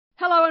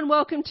Hello and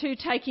welcome to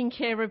Taking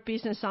Care of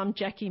Business. I'm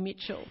Jackie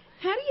Mitchell.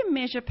 How do you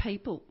measure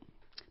people?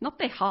 Not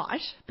their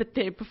height, but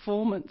their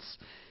performance.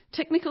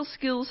 Technical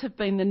skills have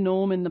been the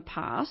norm in the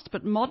past,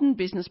 but modern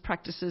business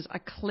practices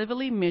are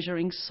cleverly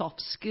measuring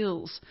soft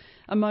skills,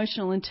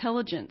 emotional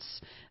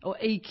intelligence, or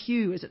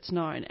EQ as it's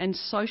known, and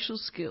social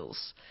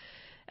skills.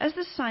 As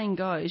the saying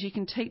goes, you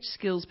can teach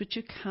skills, but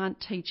you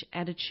can't teach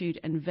attitude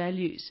and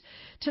values.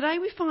 Today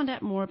we find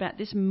out more about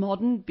this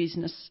modern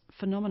business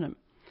phenomenon,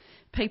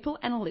 people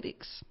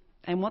analytics,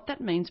 and what that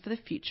means for the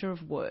future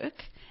of work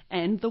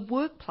and the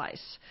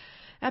workplace.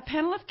 Our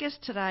panel of guests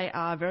today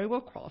are very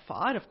well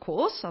qualified, of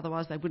course,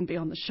 otherwise they wouldn't be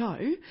on the show,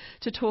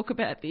 to talk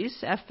about this.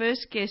 Our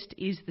first guest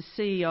is the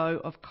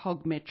CEO of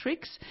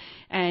Cogmetrics,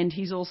 and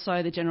he's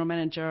also the General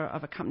Manager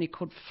of a company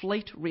called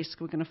Fleet Risk.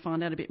 We're going to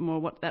find out a bit more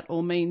what that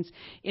all means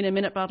in a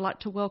minute, but I'd like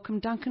to welcome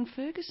Duncan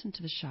Ferguson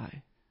to the show.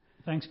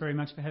 Thanks very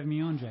much for having me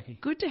on, Jackie.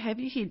 Good to have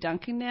you here,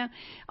 Duncan. Now,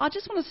 I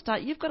just want to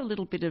start, you've got a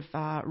little bit of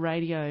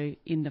radio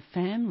in the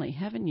family,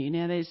 haven't you?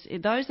 Now, there's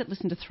those that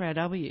listen to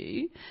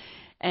 3RW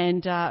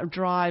and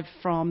drive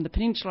from the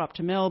Peninsula up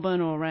to Melbourne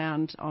or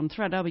around on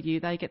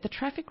 3RW, they get the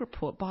traffic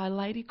report by a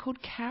lady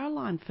called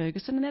Caroline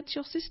Ferguson, and that's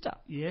your sister.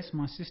 Yes,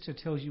 my sister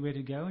tells you where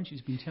to go, and she's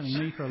been telling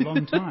me for a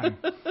long time.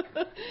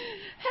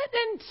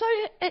 And so,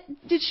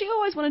 did she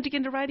always want to get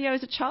into radio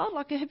as a child?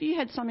 Like, have you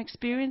had some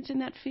experience in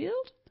that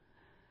field?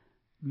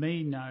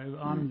 Me, no.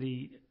 I'm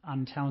the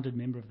untalented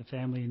member of the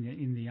family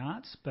in the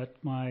arts, but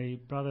my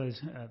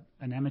brother's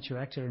an amateur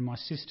actor, and my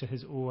sister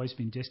has always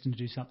been destined to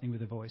do something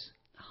with a voice.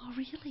 Oh,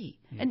 really?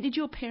 Yeah. And did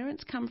your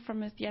parents come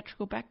from a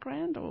theatrical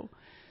background, or?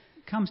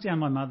 Comes down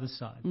my mother's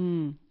side.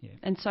 Yeah.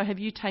 And so have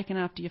you taken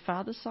after your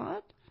father's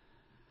side?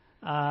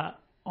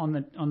 On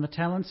the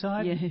talent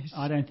side, yes.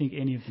 I don't think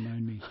any of them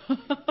own me.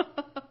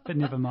 But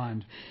never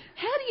mind.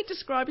 How do you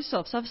describe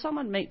yourself? So if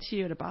someone meets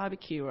you at a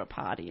barbecue or a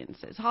party and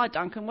says, "Hi,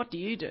 Duncan, what do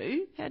you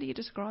do?" How do you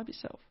describe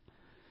yourself?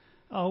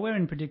 Oh, we're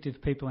in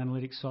predictive people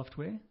analytics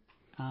software.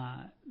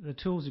 The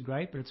tools are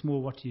great, but it's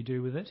more what do you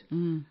do with it.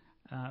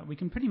 We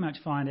can pretty much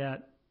find out.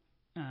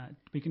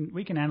 We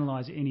can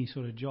analyse any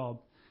sort of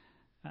job.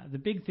 The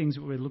big things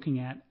that we're looking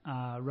at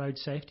are road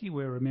safety.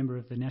 We're a member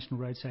of the National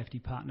Road Safety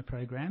Partner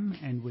Program,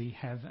 and we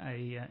have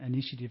an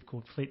initiative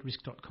called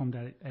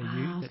fleetrisk.com.au.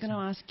 I was going to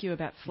ask you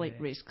about Fleet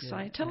Risk.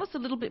 So tell us a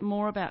little bit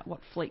more about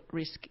what Fleet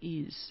Risk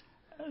is.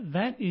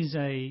 That is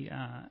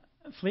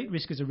Fleet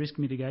Risk is a risk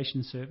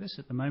mitigation service.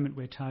 At the moment,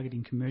 we're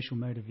targeting commercial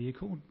motor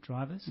vehicle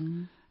drivers.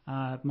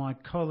 My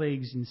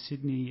colleagues in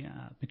Sydney,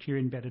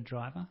 Mercurian Better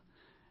Driver,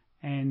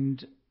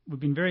 and we've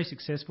been very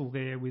successful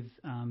there with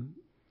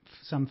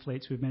some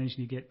fleets. We've managed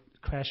to get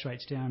crash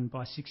rates down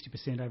by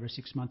 60% over a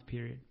 6-month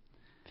period.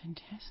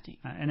 Fantastic.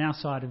 And our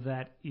side of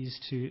that is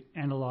to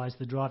analyse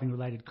the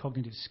driving-related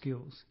cognitive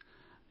skills.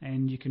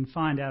 And you can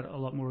find out a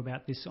lot more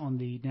about this on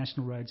the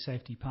National Road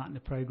Safety Partner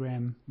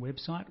Program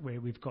website,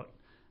 where we've got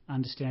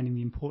understanding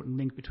the important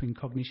link between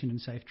cognition and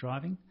safe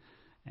driving.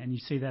 And you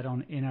see that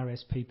on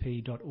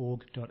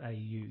nrspp.org.au.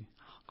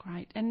 Oh,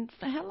 great. And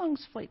for how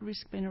long's Fleet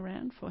Risk been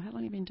around for? How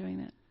long have you been doing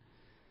that?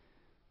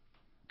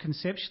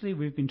 Conceptually,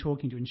 we've been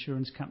talking to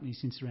insurance companies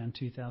since around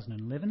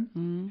 2011,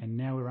 and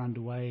now we're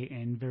underway,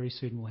 and very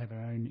soon we'll have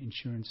our own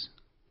insurance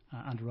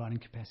underwriting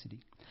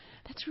capacity.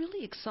 That's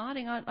really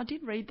exciting. I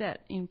did read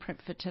that in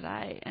prep for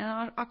today,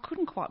 and I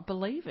couldn't quite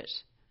believe it.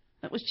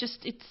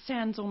 It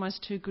sounds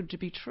almost too good to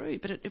be true,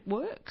 but it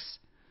works.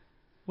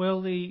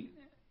 Well, the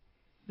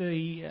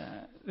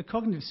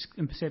cognitive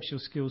and perceptual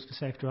skills for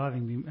safe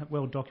driving are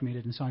well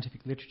documented in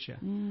scientific literature.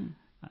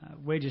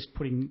 We're just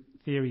putting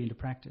theory into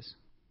practice.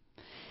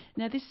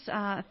 Now, this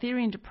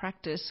theory into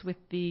practice with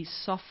the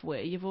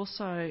software, you've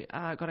also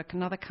got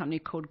another company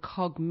called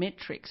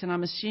Cogmetrics, and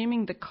I'm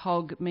assuming the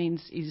cog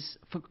is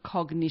for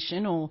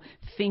cognition or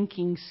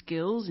thinking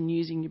skills and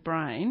using your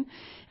brain,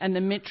 and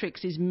the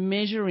metrics is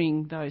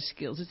measuring those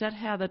skills. Is that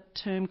how the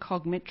term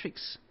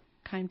Cogmetrics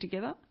came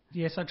together?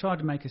 Yes, I tried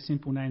to make a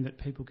simple name that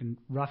people can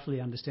roughly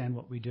understand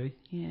what we do.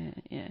 Yeah.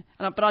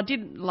 But I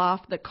did laugh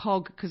at the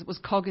cog because it was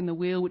cog in the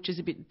wheel, which is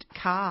a bit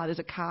car. There's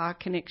a car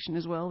connection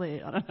as well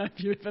there. I don't know if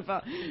you've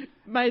ever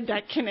made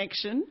that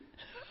connection.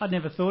 I'd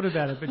never thought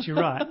about it, but you're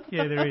right.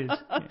 Yeah, there is.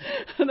 Yeah.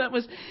 That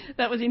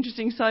was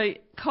interesting. So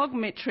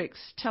Cogmetrics,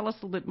 tell us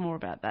a little bit more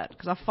about that,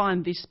 because I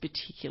find this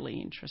particularly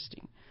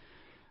interesting.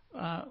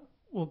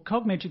 Well,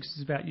 Cogmetrics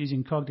is about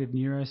using cognitive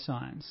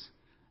neuroscience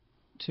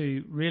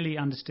to really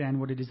understand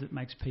what it is that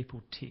makes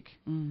people tick.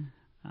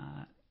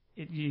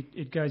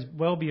 It goes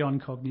well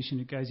beyond cognition.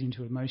 It goes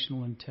into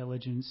emotional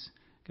intelligence,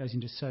 goes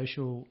into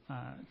social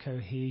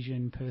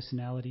cohesion,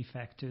 personality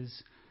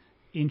factors,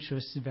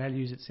 interests,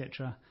 values,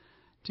 etc.,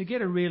 to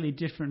get a really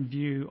different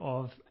view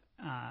of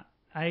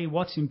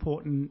what's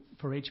important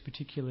for each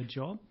particular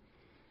job,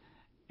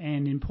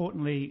 and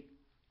importantly,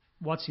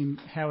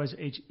 how is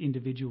each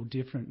individual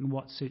different and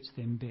what suits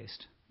them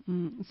best.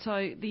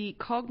 So the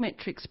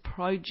Cogmetrics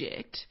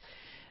project,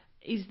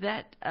 is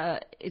that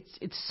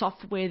it's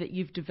software that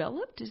you've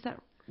developed? Is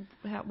that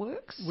how it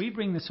works? We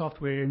bring the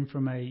software in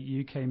from a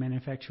UK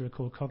manufacturer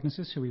called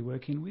Cognisys, who we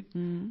work in with,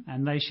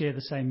 and they share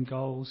the same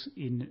goals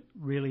in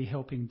really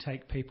helping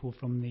take people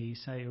from the,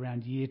 say,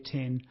 around year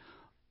 10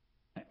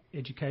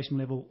 education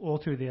level all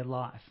through their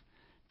life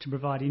to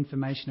provide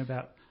information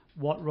about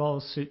what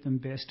roles suit them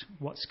best,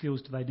 what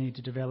skills do they need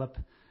to develop,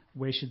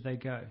 where should they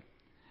go.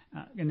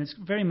 And it's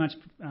very much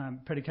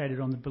predicated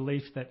on the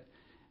belief that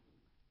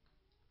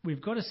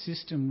we've got a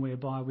system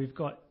whereby we've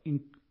got,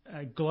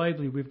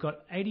 globally, we've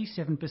got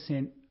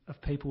 87%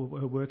 of people who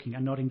are working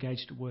are not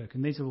engaged at work.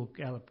 And these are all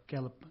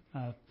Gallup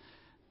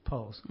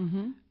polls.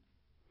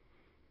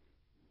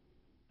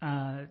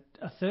 A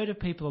third of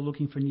people are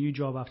looking for a new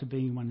job after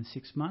being in one in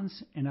 6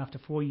 months, and after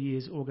 4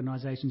 years,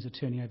 organisations are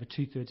turning over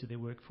 2/3 of their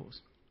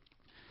workforce.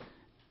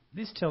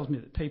 This tells me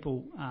that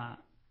people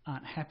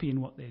aren't happy in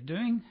what they're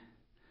doing,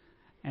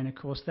 and of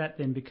course that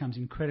then becomes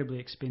incredibly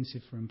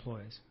expensive for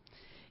employers.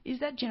 Is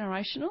that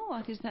generational?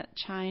 Like, is that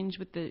change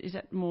with is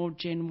that more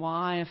Gen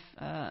Y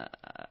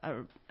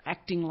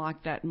acting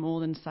like that more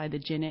than, say, the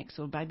Gen X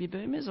or baby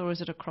boomers, or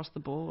is it across the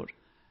board?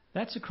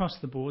 That's across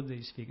the board,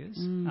 these figures.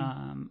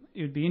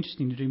 It would be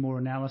interesting to do more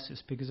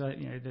analysis because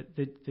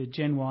the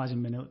Gen Ys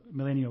and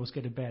millennials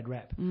get a bad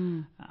rap.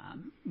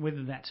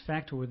 Whether that's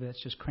fact or whether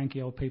that's just cranky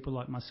old people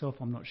like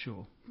myself, I'm not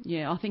sure.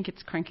 Yeah, I think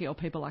it's cranky old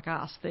people like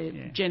us.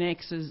 The Gen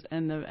Xers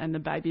and the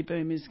baby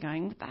boomers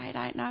going, they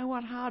don't know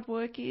what hard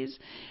work is.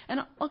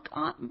 And look,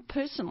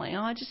 personally,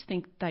 I just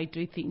think they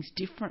do things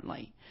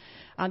differently.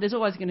 There's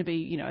always going to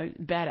be,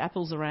 bad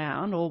apples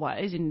around,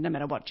 always, no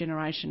matter what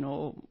generation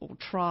or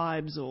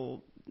tribes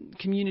or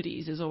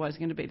communities. There's always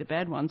going to be the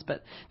bad ones,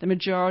 but the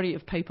majority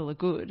of people are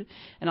good.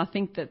 And I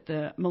think that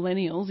the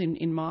millennials,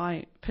 in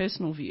my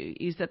personal view,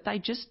 is that they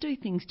just do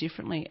things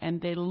differently and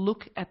they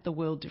look at the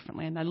world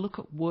differently and they look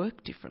at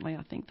work differently.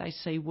 I think they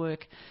see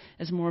work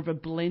as more of a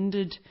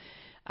blended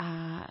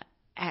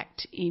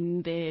act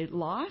in their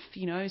life,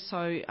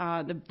 so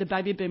the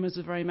baby boomers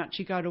are very much,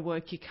 you go to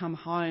work, you come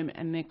home,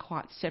 and they're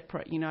quite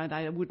separate.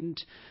 They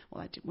wouldn't,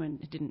 most of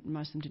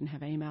them didn't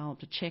have email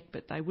to check,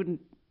 but they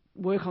wouldn't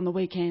work on the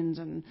weekends,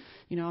 and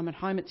I'm at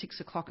home at 6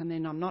 o'clock and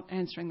then I'm not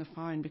answering the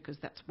phone because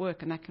that's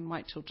work and that can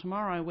wait till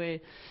tomorrow. Where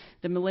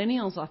the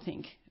millennials, I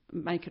think,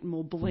 make it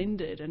more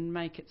blended and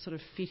make it sort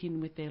of fit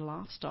in with their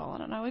lifestyle. I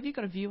don't know, have you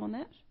got a view on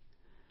that?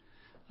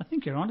 I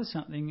think you're onto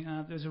something.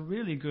 There's a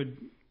really good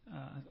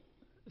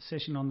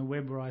session on the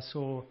web where I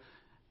saw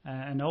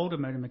an older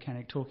motor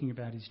mechanic talking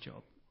about his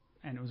job,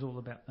 and it was all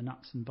about the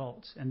nuts and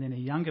bolts, and then a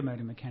younger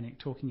motor mechanic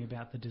talking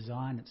about the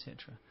design,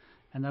 etc.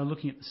 And they were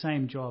looking at the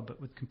same job but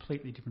with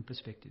completely different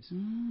perspectives.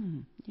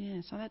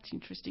 Yeah, so that's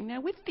interesting. Now,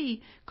 with the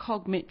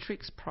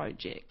Cogmetrics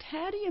project,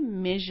 how do you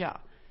measure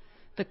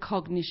the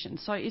cognition?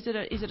 So is it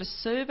a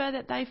survey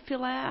that they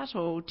fill out,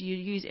 or do you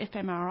use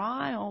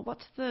fMRI, or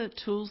what's the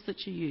tools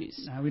that you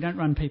use? No, we don't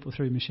run people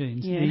through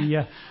machines.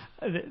 Yeah.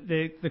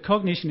 The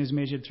cognition is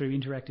measured through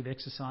interactive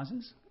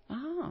exercises.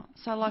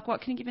 So like what?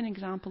 Can you give an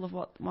example of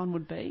what one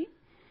would be?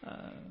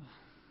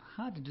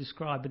 Hard to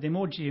describe, but they're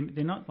more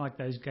they're not like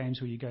those games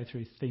where you go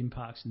through theme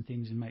parks and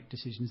things and make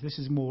decisions. This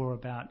is more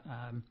about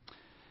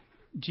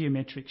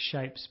geometric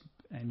shapes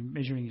and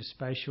measuring your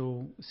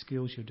spatial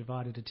skills, your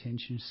divided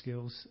attention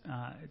skills.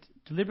 It's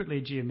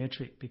deliberately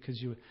geometric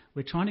because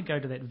we're trying to go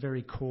to that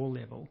very core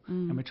level,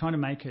 and we're trying to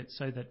make it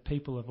so that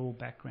people of all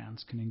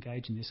backgrounds can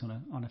engage in this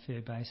on a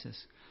fair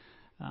basis.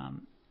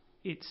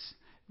 It's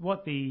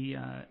what the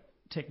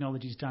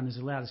technology's done is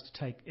allowed us to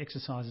take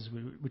exercises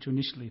which were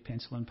initially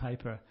pencil and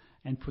paper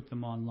and put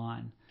them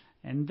online.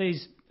 And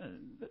these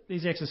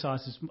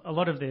exercises, a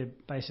lot of their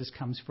basis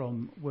comes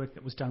from work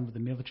that was done with the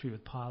military,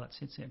 with pilots,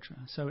 etc.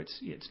 So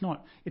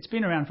it's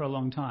been around for a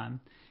long time.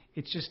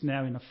 It's just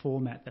now in a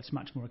format that's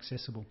much more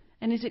accessible.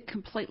 And is it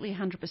completely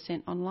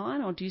 100%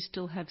 online, or do you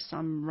still have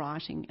some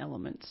writing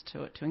elements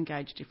to it to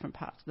engage different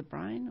parts of the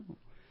brain?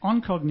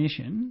 On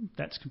cognition,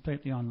 that's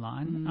completely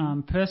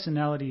online.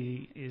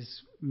 Personality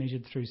is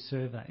measured through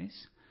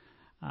surveys.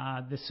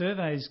 The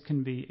surveys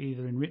can be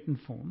either in written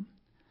form,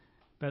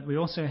 but we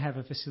also have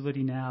a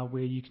facility now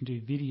where you can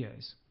do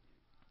videos.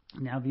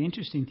 Now, the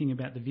interesting thing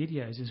about the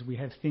videos is we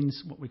have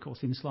what we call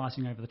thin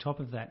slicing over the top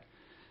of that.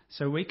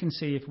 So we can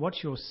see if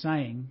what you're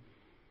saying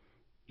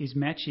is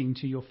matching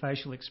to your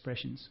facial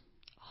expressions.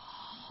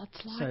 Oh,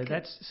 it's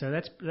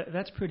like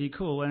that's pretty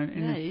cool. And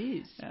yeah,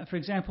 it is. For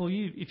example,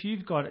 if you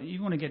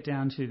want to get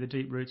down to the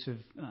deep roots of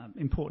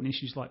important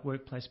issues like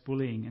workplace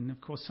bullying, and of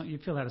course you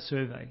fill out a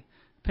survey,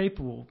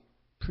 people will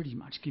pretty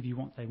much give you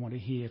what they want to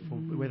hear, for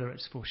whether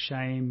it's for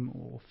shame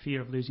or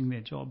fear of losing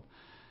their job.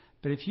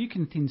 But if you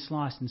can thin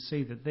slice and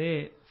see that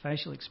their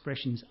facial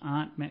expressions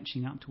aren't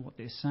matching up to what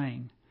they're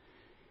saying,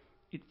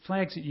 it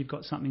flags that you've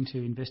got something to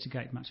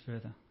investigate much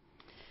further.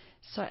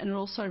 So, and it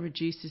also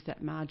reduces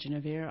that margin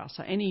of error.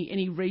 So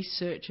any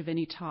research of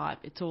any type,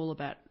 it's all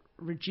about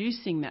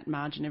reducing that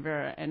margin of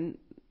error. And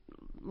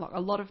like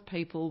a lot of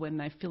people, when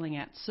they're filling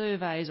out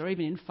surveys or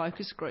even in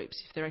focus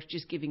groups, if they're actually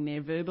just giving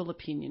their verbal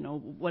opinion or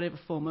whatever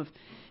form of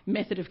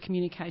method of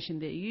communication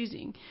they're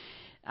using,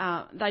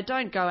 they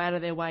don't go out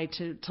of their way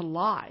to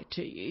lie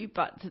to you,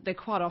 but they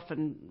quite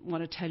often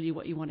want to tell you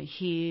what you want to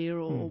hear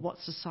or what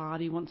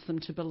society wants them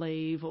to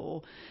believe,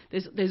 or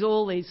there's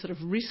all these sort of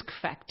risk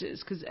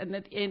factors. And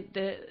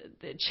the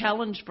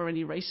challenge for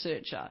any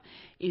researcher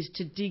is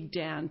to dig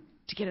down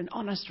to get an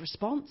honest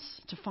response,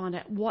 to find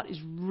out what is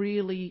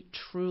really,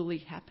 truly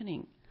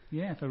happening.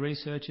 Yeah, for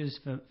researchers,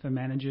 for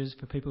managers,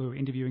 for people who are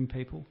interviewing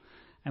people.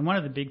 And one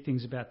of the big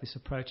things about this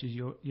approach is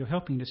you're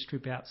helping to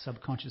strip out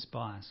subconscious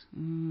bias.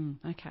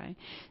 Okay.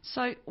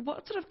 So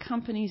what sort of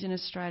companies in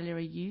Australia are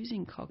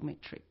using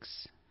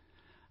Cogmetrics?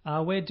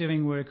 We're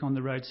doing work on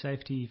the road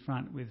safety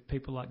front with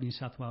people like New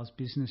South Wales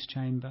Business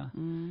Chamber.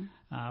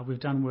 We've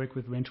done work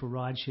with rental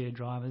rideshare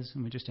drivers,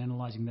 and we're just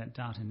analysing that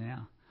data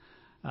now.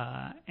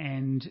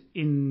 And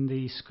in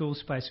the school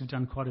space, we've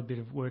done quite a bit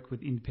of work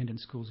with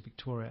Independent Schools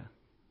Victoria.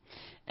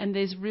 And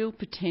there's real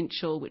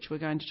potential, which we're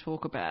going to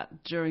talk about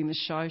during the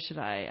show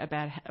today,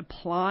 about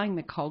applying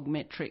the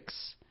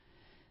Cogmetrics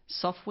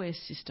software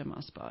system,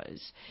 I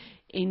suppose,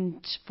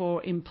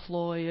 for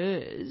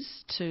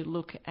employers to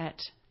look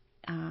at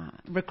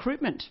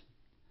recruitment.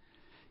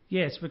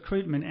 Yes,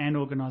 recruitment and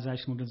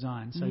organisational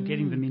design. So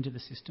getting them into the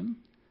system,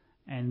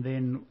 and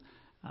then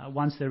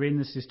once they're in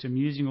the system,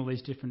 using all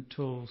these different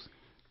tools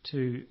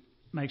to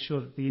make sure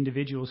that the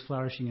individual's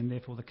flourishing and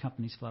therefore the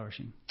company's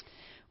flourishing.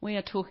 We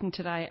are talking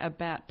today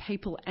about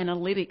people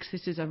analytics.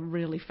 This is a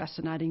really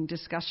fascinating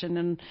discussion,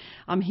 and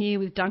I'm here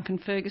with Duncan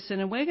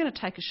Ferguson, and we're going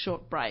to take a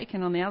short break,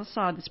 and on the other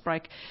side of this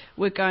break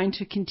we're going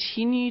to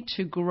continue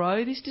to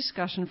grow this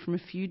discussion from a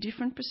few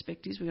different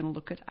perspectives. We're going to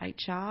look at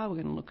HR,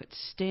 we're going to look at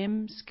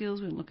STEM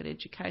skills, we're going to look at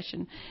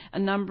education, a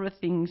number of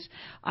things,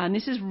 and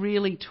this is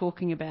really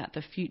talking about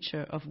the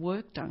future of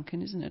work,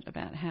 Duncan, isn't it?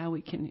 About how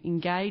we can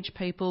engage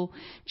people,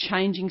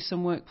 changing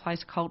some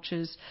workplace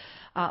cultures.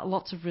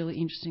 Lots of really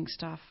interesting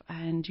stuff,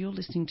 and you're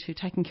listening to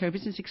Taking Care of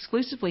Business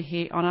exclusively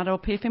here on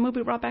Adult PFM. We'll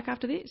be right back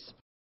after this.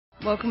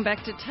 Welcome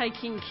back to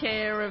Taking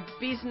Care of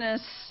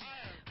Business.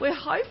 We're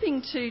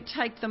hoping to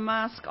take the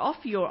mask off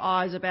your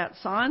eyes about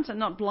science and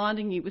not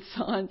blinding you with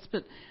science,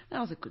 but that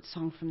was a good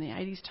song from the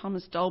 80s,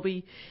 Thomas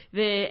Dolby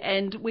there,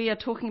 and we are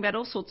talking about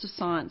all sorts of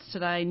science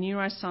today,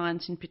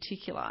 neuroscience in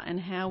particular, and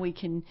how we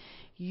can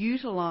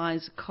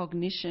utilise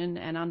cognition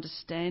and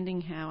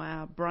understanding how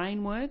our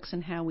brain works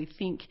and how we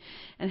think,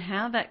 and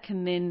how that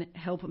can then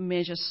help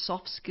measure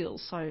soft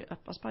skills. So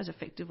I suppose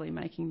effectively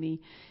making the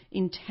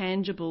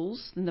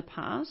intangibles in the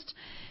past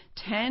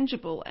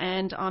tangible.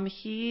 And I'm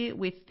here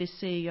with the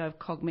CEO of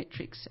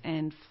Cogmetrics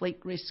and Fleet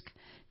Risk,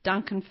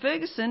 Duncan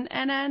Ferguson,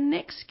 and our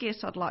next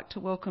guest I'd like to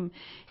welcome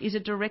is a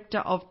director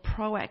of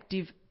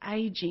proactive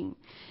ageing,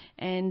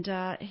 and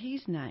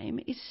his name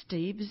is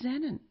Steve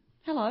Zanin.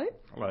 Hello.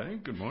 Hello,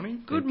 good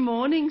morning. Good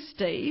morning,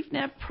 Steve.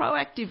 Now,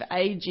 proactive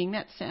ageing,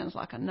 that sounds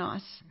like a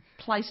nice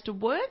place to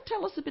work.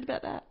 Tell us a bit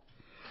about that.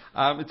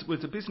 It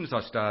was a business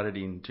I started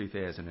in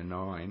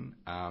 2009,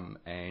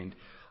 and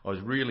I was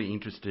really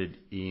interested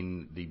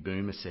in the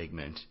boomer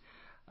segment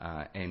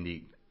and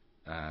the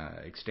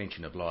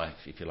extension of life,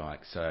 if you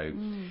like. So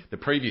the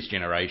previous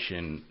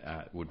generation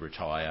would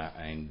retire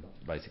and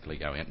basically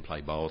go out and play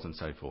bowls and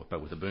so forth.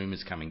 But with the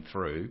boomers coming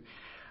through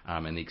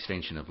and the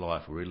extension of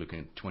life, we're looking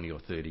at 20 or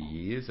 30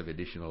 years of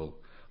additional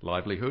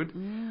livelihood.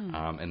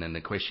 And then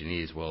the question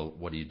is, well,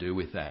 what do you do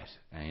with that?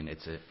 And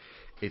it's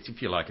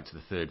if you like, it's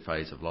the third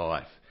phase of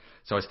life.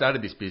 So I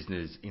started this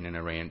business in and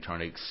around trying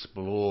to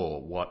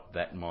explore what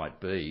that might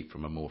be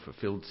from a more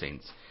fulfilled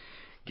sense,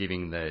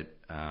 given that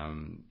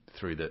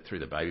through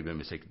the baby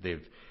boomer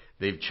sector,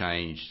 they've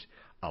changed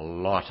a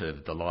lot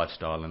of the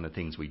lifestyle and the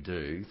things we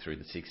do through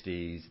the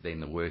 60s,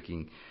 then the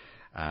working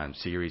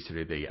series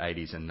through the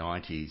 80s and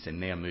 90s, and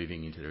now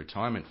moving into the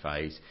retirement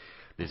phase.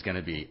 There's going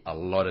to be a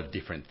lot of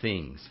different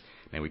things.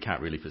 Now, we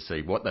can't really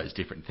foresee what those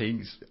different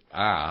things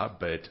are,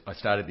 but I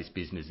started this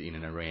business in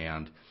and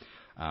around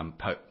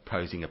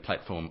posing a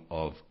platform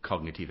of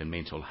cognitive and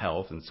mental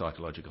health and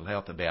psychological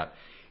health, about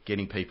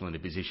getting people in a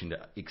position to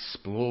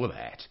explore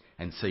that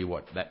and see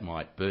what that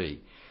might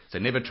be. So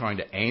never trying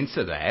to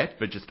answer that,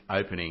 but just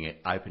opening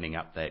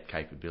up that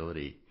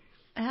capability.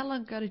 How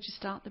long ago did you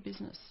start the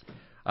business?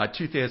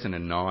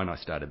 2009 I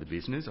started the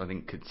business. I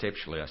think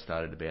conceptually I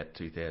started about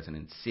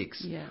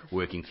 2006,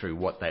 working through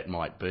what that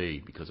might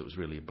be, because it was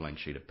really a blank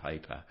sheet of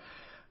paper,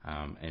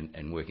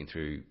 and working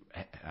through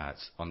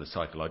on the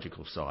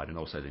psychological side and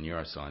also the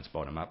neuroscience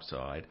bottom-up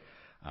side,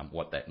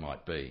 what that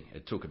might be.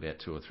 It took about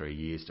 2 or 3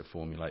 years to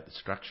formulate the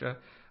structure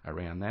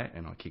around that,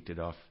 and I kicked it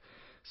off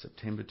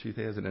September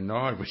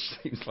 2009, which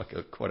seems like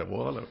quite a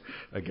while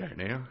ago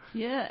now.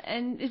 Yeah,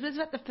 and was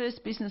that the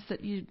first business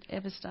that you'd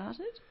ever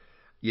started?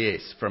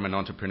 Yes, from an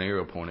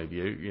entrepreneurial point of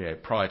view. Yeah,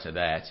 prior to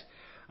that,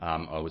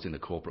 I was in the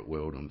corporate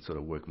world and sort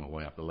of worked my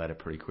way up the ladder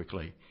pretty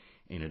quickly.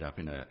 Ended up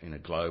in a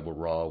global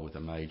role with a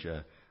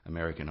major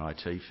American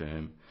IT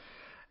firm,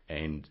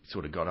 and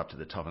sort of got up to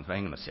the top and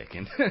hang on a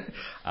second.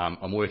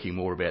 I'm working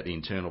more about the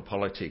internal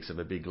politics of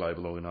a big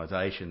global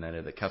organisation than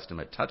at the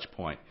customer touch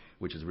point,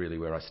 which is really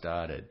where I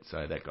started.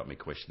 So that got me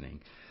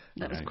questioning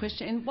That was a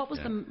question. And what was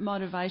the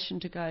motivation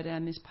to go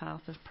down this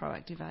path of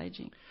proactive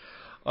ageing?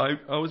 I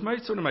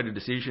made a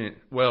decision.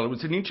 Well, it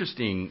was an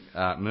interesting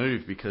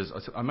move because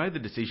I made the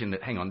decision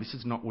that, hang on, this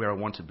is not where I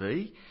want to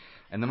be.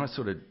 And then I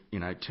sort of,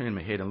 turned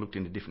my head and looked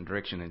in a different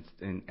direction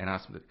and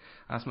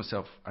asked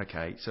myself,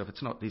 okay, so if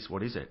it's not this,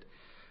 what is it?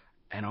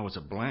 And I was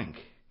a blank.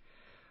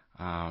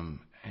 And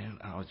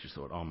I just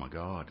thought, oh my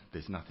God,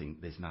 there's nothing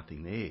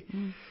there.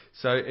 Mm.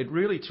 So it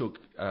really took,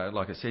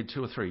 like I said,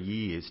 2 or 3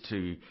 years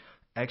to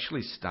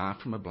actually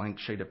start from a blank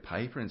sheet of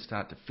paper and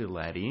start to fill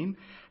that in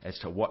as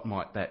to what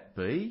might that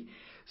be.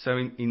 So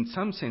in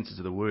some senses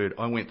of the word,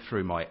 I went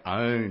through my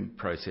own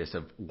process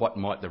of what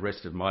might the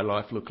rest of my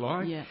life look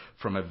like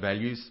from a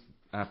values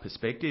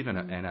perspective and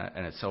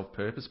a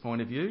self-purpose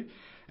point of view.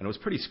 And it was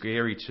pretty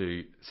scary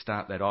to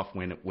start that off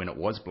when it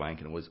was blank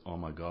and it was, oh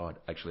my God,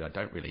 actually I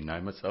don't really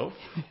know myself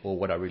or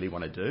what I really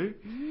want to do.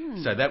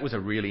 Mm. So that was a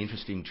really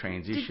interesting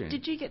transition.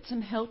 Did you get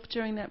some help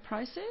during that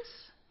process?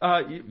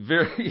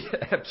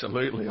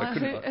 Absolutely. Well,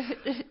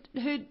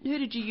 who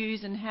did you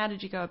use and how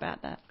did you go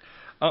about that?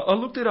 I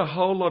looked at a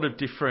whole lot of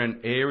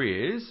different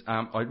areas.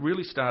 I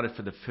really started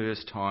for the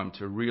first time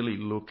to really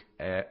look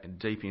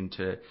deep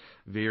into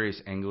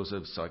various angles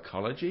of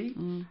psychology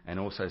and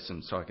also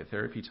some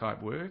psychotherapy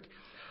type work.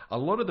 A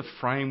lot of the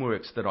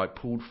frameworks that I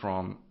pulled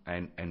from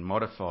and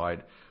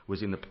modified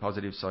was in the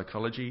positive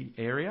psychology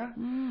area.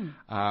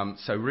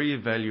 So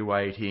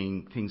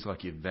re-evaluating things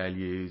like your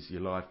values,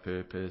 your life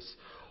purpose,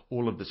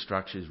 all of the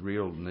structures,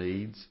 real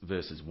needs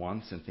versus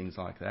wants and things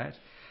like that.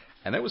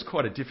 And that was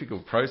quite a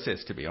difficult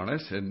process, to be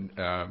honest, and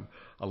a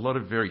lot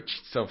of very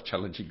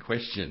self-challenging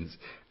questions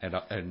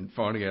and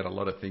finding out a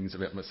lot of things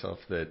about myself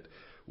that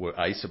were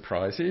A,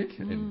 surprising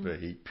and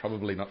B,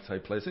 probably not so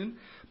pleasant,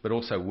 but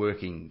also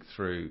working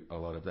through a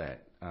lot of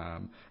that.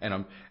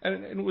 And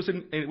it was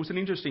an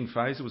interesting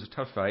phase. It was a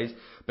tough phase,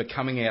 but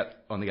coming out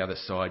on the other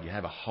side, you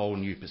have a whole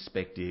new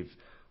perspective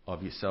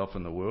of yourself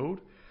and the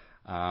world.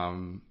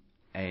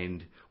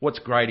 And what's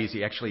great is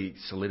you actually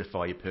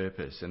solidify your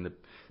purpose, and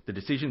the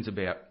decisions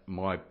about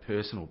my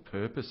personal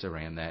purpose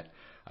around that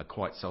are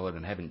quite solid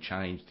and haven't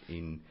changed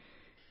in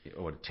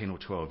 10 or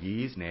 12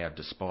 years now,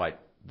 despite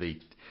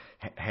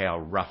how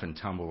rough and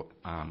tumble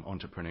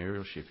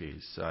entrepreneurship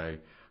is. So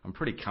I'm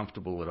pretty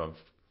comfortable that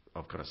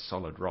I've got a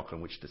solid rock on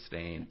which to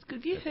stand. That's good.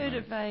 Have you heard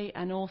of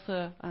an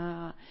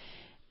author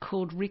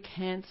called Rick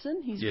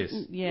Hanson? Yes.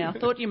 I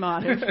thought you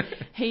might have.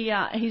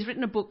 He's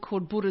written a book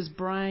called Buddha's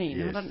Brain.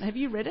 Yes. Have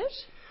you read it?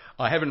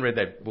 I haven't read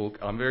that book.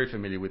 I'm very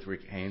familiar with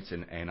Rick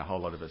Hanson and a whole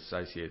lot of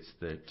associates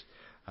that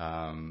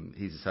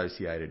he's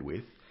associated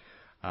with.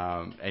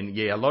 And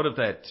a lot of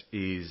that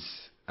is...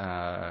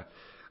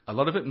 a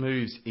lot of it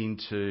moves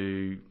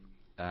into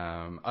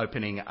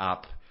opening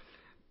up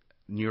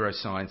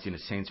neuroscience in a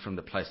sense from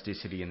the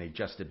plasticity and the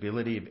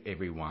adjustability of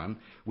everyone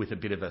with a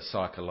bit of a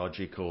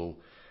psychological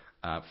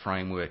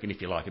framework and,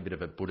 if you like, a bit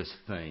of a Buddhist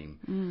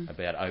theme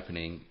about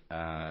opening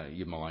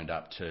your mind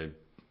up to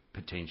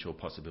potential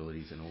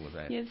possibilities and all of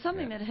that. Yeah,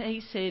 something that he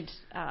said,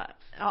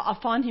 I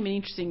find him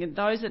interesting. And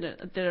those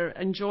that are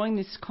enjoying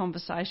this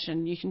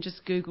conversation, you can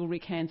just Google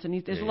Rick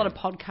Hanson. There's a lot of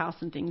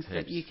podcasts and things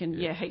that you can,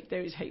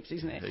 there is heaps,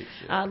 isn't there? Heaps,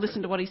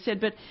 listen to what he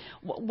said. But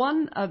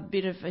one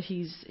bit of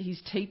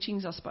his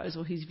teachings, I suppose,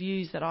 or his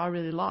views that I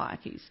really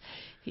like is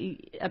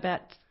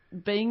about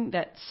being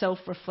that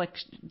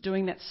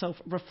doing that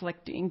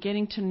self-reflecting,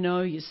 getting to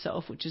know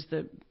yourself, which is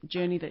the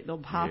journey, the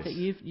path that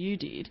you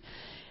did,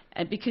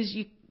 and because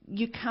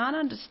you can't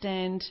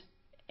understand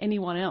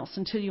anyone else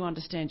until you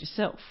understand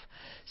yourself.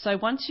 So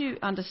once you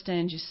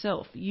understand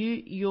yourself,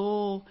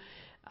 your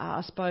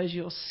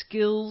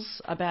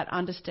skills about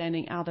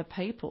understanding other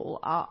people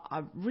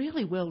are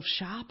really well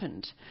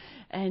sharpened,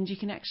 and you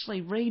can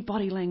actually read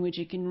body language,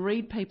 you can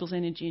read people's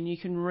energy, and you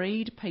can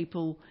read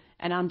people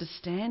and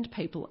understand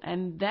people,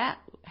 and that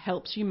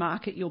helps you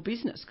market your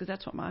business, because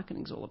that's what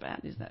marketing's all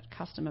about, is that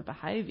customer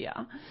behaviour,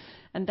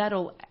 and that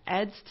all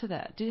adds to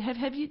that. Did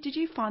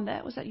you find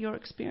that? Was that your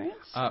experience?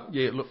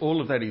 Look,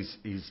 all of that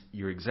is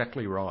you're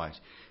exactly right.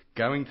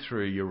 Going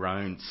through your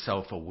own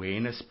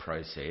self-awareness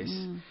process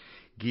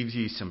gives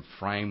you some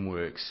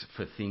frameworks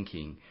for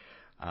thinking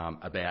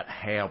about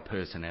how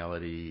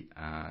personality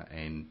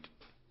and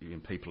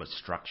people are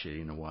structured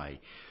in a way.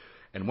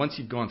 And once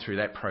you've gone through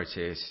that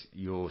process,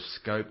 your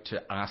scope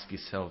to ask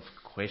yourself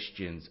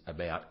questions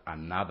about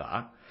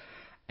another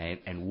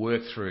and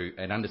work through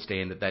and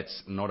understand that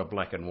that's not a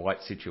black and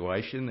white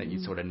situation, that you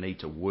sort of need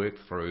to work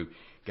through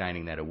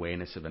gaining that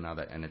awareness of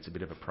another, and it's a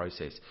bit of a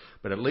process.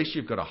 But at least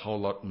you've got a whole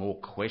lot more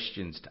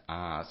questions to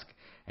ask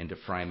and to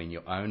frame in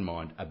your own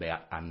mind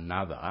about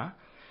another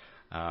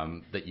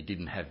that you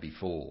didn't have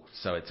before.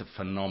 So it's a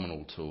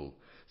phenomenal tool.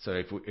 So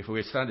if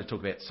we're starting to talk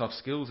about soft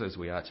skills as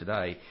we are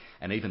today,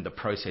 and even the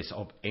process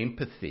of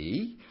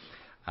empathy,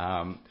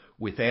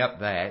 without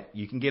that,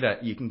 you can get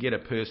a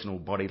personal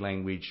body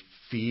language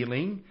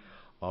feeling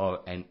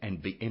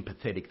and be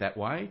empathetic that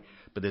way.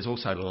 But there's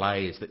also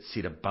layers that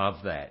sit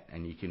above that,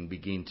 and you can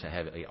begin to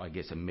have, a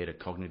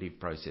metacognitive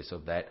process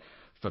of that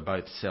for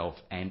both self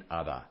and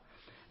other.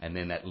 and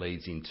then that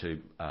leads into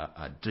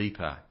a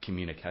deeper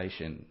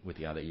communication with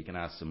the other. You can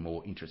ask some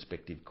more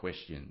introspective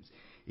questions,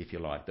 if you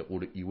like, that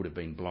you would have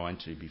been blind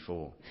to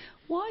before.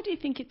 Why do you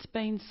think it's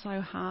been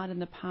so hard in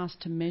the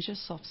past to measure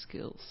soft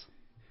skills?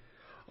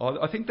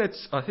 I think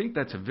that's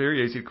a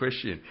very easy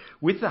question.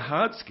 With the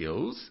hard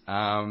skills,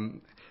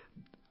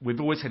 we've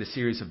always had a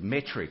series of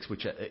metrics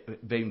which have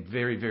been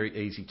very,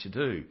 very easy to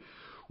do.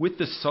 With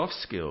the soft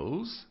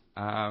skills,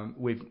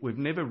 we've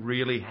never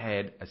really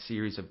had a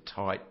series of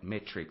tight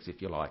metrics,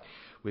 if you like.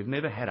 We've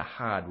never had a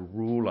hard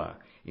ruler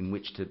in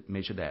which to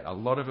measure that. A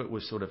lot of it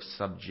was sort of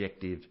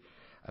subjective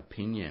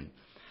opinion,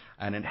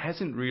 and it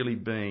hasn't really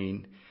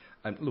been.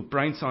 Look,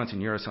 brain science and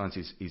neuroscience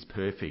is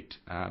perfect.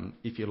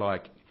 If you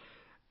like,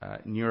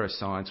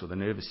 neuroscience or the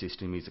nervous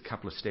system is a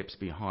couple of steps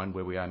behind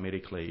where we are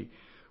medically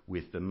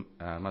with the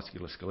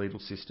musculoskeletal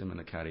system and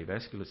the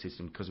cardiovascular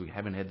system, because we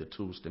haven't had the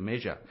tools to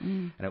measure.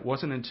 And it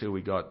wasn't until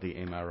we got the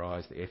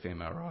MRIs, the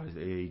fMRIs,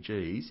 the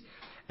EEGs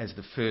as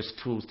the first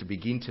tools to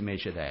begin to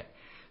measure that.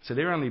 So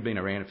they've only been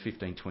around for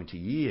 15, 20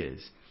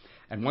 years.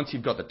 And once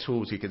you've got the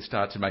tools, you can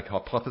start to make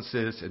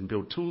hypotheses and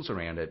build tools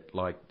around it,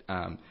 like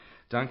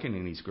Duncan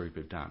and his group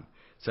have done.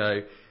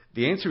 So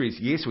the answer is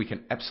yes, we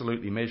can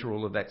absolutely measure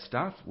all of that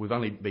stuff. We've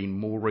only been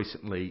more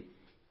recently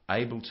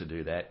able to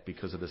do that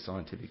because of the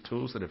scientific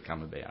tools that have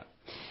come about.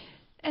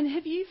 And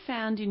have you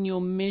found in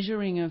your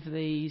measuring of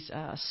these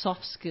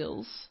soft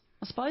skills,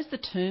 I suppose the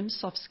term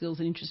soft skills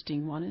is an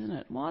interesting one, isn't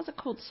it? Why is it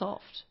called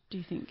soft, do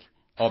you think?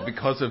 Oh,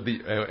 because of the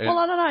well,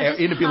 I don't know, our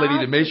inability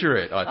to measure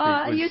it,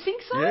 I think. You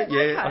think so? Yeah,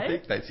 okay. I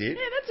think that's it.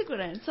 Yeah, that's a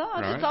good answer.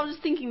 Right. I was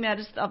just thinking that,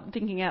 I'm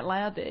thinking out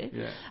loud there.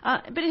 Yeah.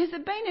 But has there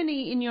been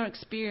any, in your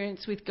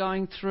experience with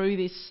going through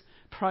this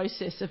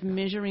process of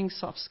measuring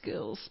soft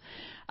skills,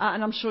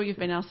 and I'm sure you've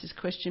been asked this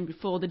question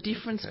before, the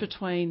difference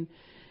between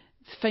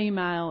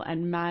female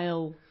and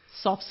male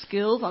soft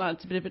skills? I know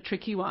it's a bit of a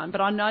tricky one, but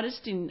I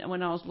noticed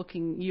when I was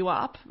looking you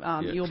up,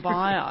 your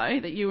bio,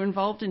 that you were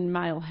involved in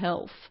male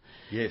health.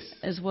 Yes.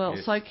 As well.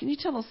 Yes. So can you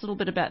tell us a little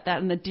bit about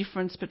that and the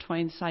difference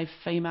between, say,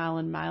 female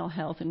and male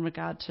health in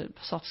regard to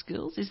soft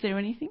skills? Is there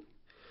anything?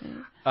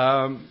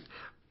 Yeah.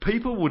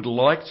 People would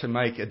like to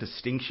make a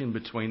distinction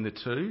between the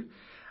two,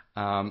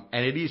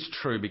 and it is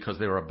true because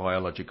there are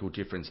biological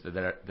differences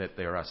that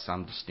there are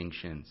some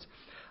distinctions.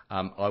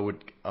 I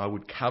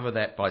would cover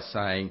that by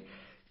saying,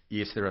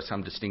 yes, there are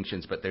some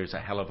distinctions, but there's a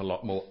hell of a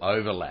lot more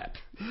overlap.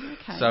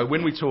 Okay. So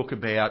when we talk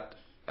about,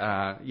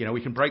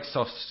 we can break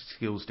soft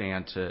skills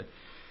down to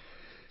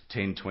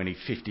 10, 20,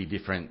 50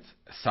 different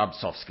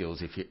sub-soft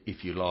skills,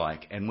 if you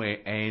like. And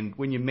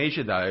when you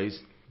measure those,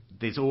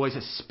 there's always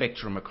a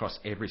spectrum across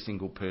every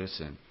single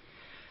person.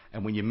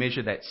 And when you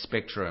measure that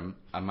spectrum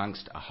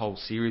amongst a whole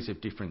series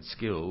of different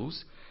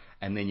skills,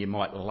 and then you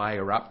might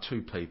layer up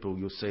two people,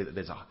 you'll see that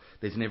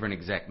there's never an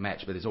exact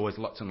match, but there's always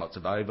lots and lots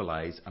of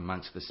overlays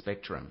amongst the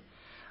spectrum.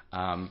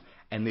 And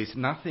there's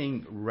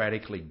nothing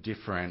radically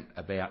different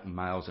about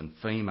males and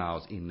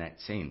females in that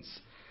sense.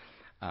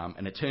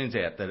 And it turns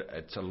out that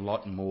it's a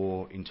lot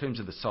more, in terms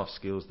of the soft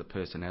skills, the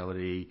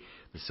personality,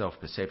 the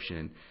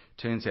self-perception,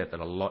 turns out that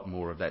a lot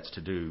more of that's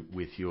to do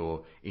with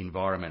your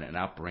environment and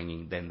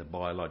upbringing than the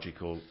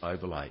biological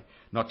overlay.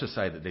 Not to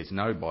say that there's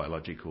no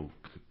biological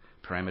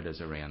parameters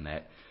around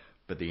that,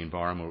 but the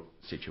environmental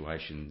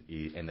situation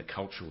and the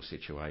cultural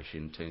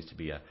situation tends to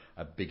be a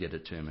bigger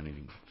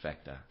determining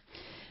factor.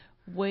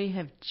 We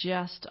have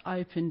just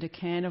opened a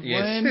can of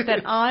worms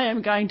that I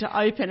am going to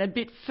open a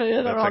bit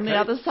further That's on the okay.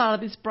 other side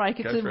of this break.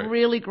 It's a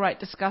really great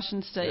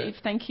discussion, Steve.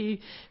 Yeah. Thank you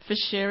for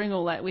sharing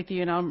all that with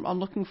you, and I'm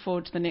looking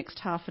forward to the next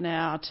half an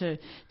hour to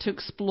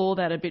explore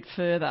that a bit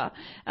further.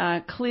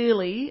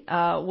 Clearly,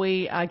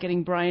 we are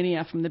getting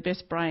brainier from the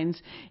best brains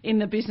in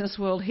the business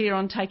world here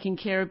on Taking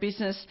Care of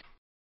Business.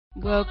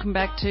 Welcome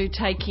back to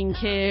Taking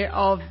Care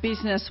of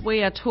Business.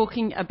 We are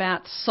talking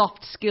about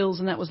soft skills,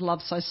 and that was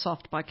Love So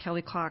Soft by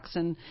Kelly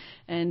Clarkson.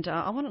 And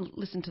I want to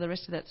listen to the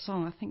rest of that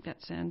song. I think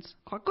that sounds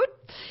quite good.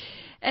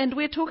 And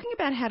we're talking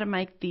about how to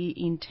make the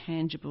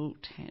intangible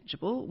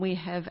tangible. We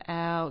have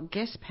our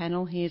guest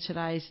panel here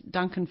today,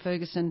 Duncan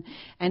Ferguson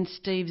and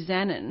Steve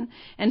Zanin.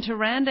 And to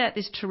round out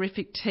this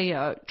terrific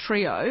trio,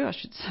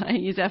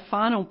 is our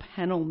final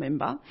panel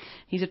member.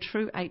 He's a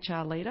true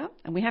HR leader,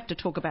 and we have to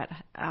talk about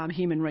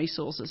human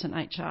resources and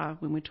HR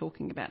when we're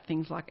talking about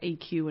things like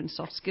EQ and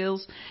soft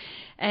skills.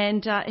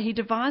 And he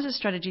devises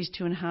strategies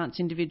to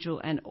enhance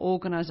individual and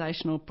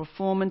organisational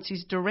performance.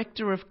 He's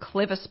Director of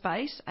Clever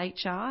Space,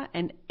 HR,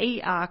 and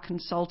ER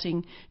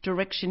Consulting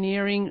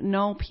Directioneering.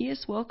 Noel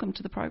Pearce, welcome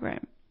to the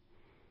program.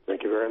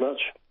 Thank you very much.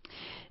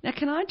 Now,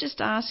 can I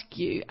just ask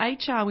you,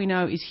 HR we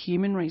know is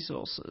human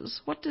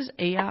resources. What does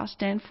ER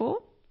stand for?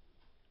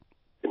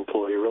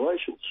 Employee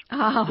relations.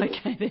 Ah,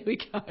 okay, there we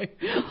go.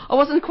 I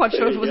wasn't quite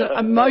sure if it was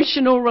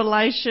emotional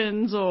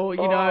relations or,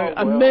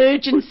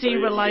 emergency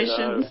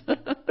relations.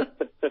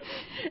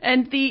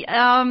 And the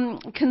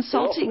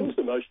consulting... Well, it's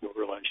emotional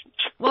relations.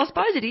 Well, I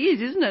suppose it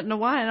is, isn't it, in a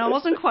way? And I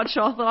wasn't quite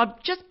sure. I thought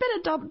I'd just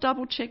better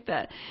double check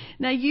that.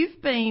 Now,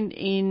 you've been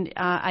in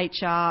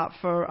HR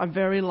for a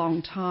very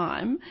long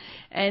time,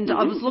 and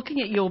I was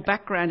looking at your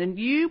background, and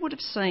you would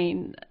have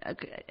seen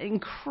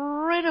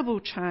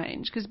incredible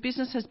change because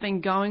business has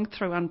been going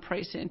through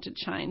unprecedented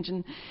change,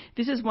 and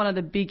this is one of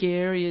the big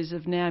areas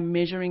of now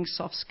measuring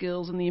soft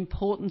skills and the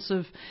importance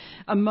of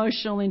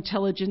emotional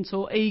intelligence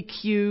or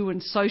EQ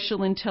and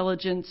social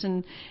intelligence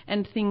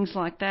and things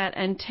like that.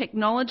 And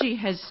technology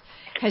has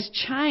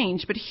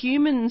changed, but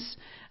humans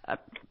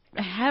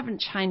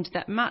haven't changed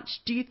that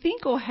much. Do you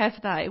think, or have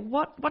they?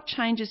 What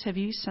changes have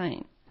you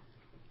seen?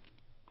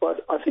 Well,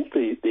 I think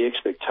the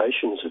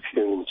expectations of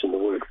humans in the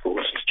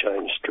workforce has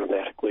changed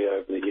dramatically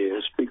over the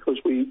years because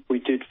we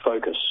did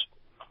focus,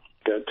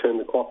 turn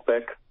the clock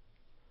back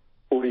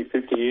 40,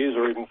 50 years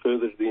or even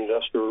further to the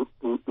Industrial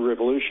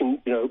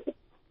Revolution.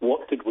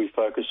 What did we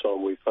focus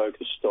on? We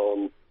focused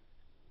on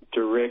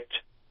direct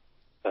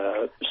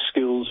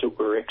skills that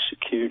were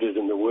executed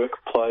in the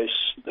workplace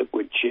that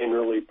were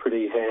generally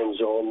pretty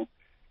hands-on,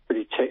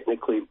 pretty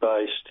technically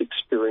based,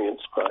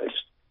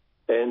 experience-based.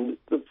 And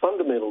the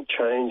fundamental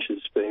change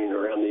has been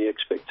around the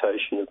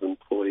expectation of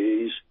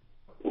employees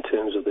in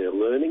terms of their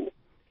learning,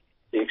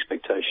 the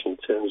expectation in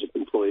terms of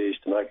employees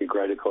to make a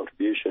greater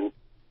contribution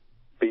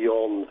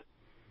beyond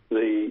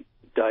the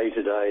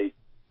day-to-day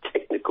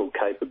technical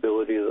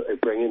capability that they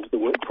bring into the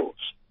workforce.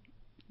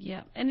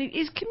 Yeah. And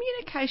is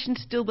communication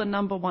still the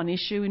number one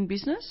issue in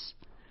business?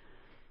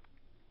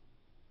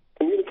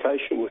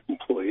 Communication with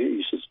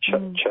employees has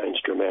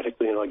changed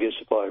dramatically, and I guess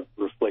if I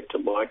reflect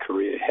on my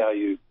career, how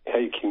you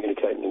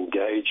communicate and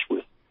engage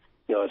with,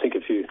 I think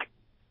if you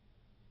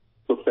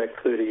look back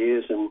 30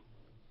 years and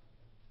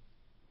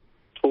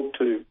talk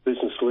to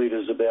business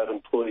leaders about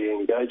employee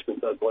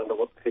engagement, they'd wonder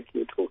what the heck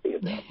you're talking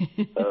about.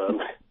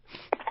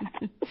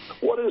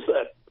 What is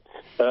that?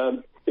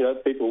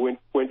 People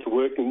went to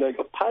work and they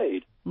got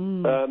paid,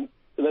 and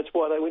that's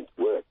why they went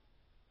to work.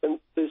 And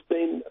there's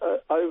been,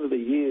 over the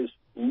years,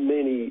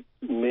 many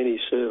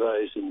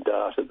surveys and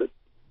data that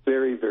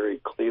very, very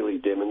clearly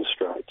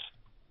demonstrates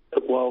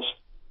that whilst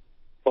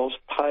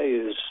pay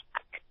is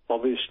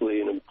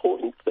obviously an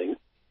important thing,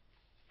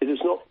 it is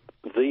not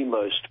the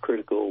most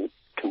critical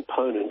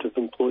component of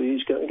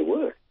employees going to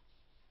work.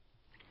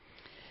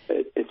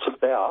 It's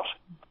about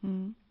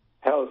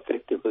how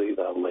effectively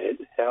they're led,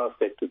 how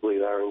effectively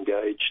they're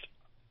engaged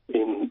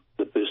in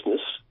the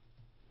business,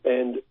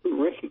 and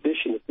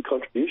recognition of the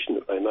contribution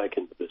that they make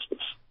in the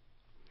business.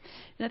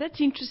 Now,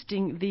 that's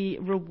interesting, the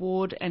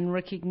reward and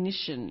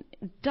recognition.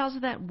 Does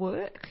that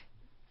work?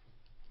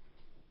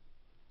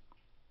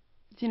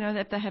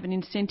 That they have an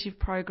incentive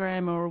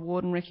program or a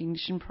reward and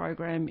recognition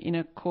program in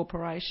a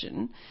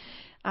corporation.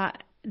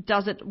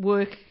 Does it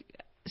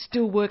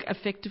still work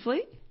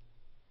effectively?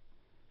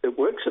 It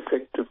works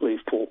effectively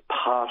for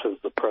part of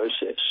the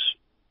process,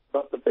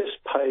 but the best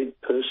paid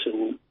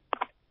person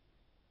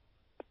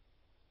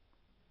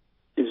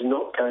is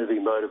not going to be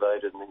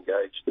motivated and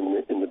engaged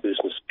in the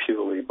business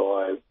purely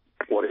by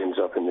what ends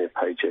up in their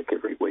paycheck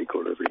every week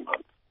or every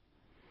month.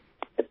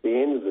 At the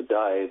end of the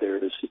day, there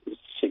is a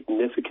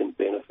significant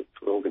benefit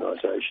for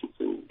organisations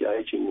in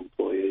engaging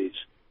employees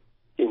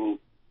in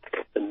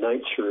the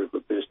nature of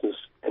the business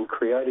and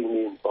creating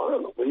the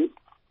environment where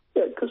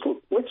because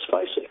let's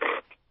face it,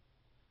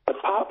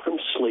 apart from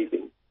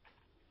sleeping,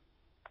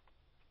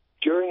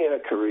 during our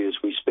careers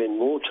we spend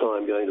more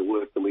time going to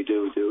work than we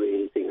do doing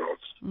anything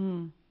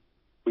else.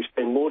 We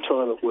spend more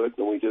time at work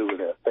than we do with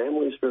our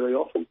families very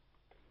often.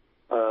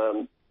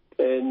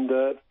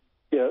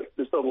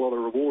 There's not a lot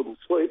of reward in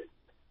sleep.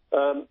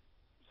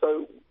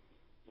 So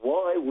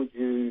why would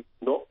you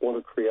not want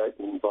to create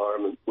an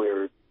environment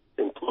where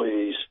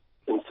employees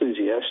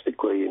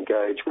enthusiastically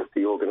engage with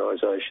the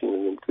organisation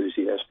and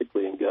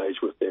enthusiastically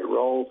engage with their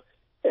role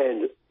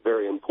and,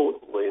 very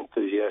importantly,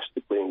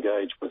 enthusiastically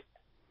engage with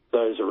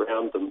those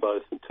around them,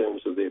 both in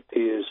terms of their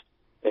peers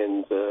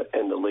and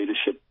the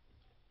leadership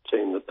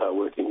team that they're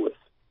working with?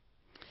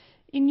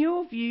 In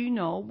your view,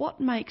 Noel, what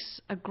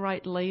makes a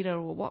great leader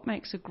or what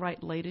makes a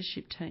great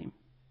leadership team?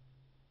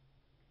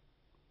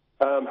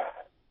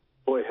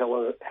 Boy, how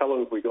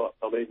long have we got?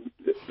 I mean,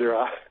 there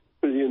are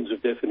millions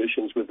of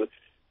definitions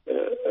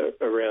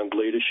around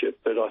leadership,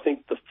 but I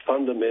think the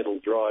fundamental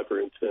driver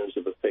in terms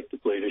of effective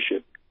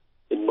leadership,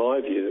 in my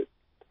view,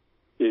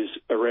 is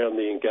around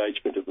the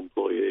engagement of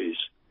employees,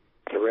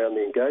 around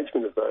the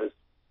engagement of those,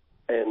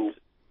 and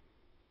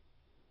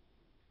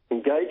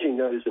engaging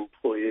those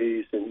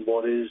employees in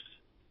what is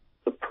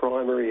the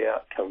primary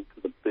outcome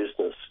for the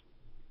business,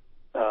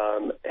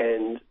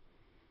 and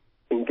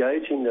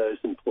engaging those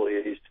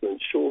employees to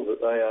ensure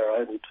that they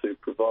are able to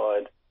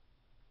provide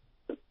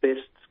the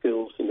best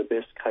skills and the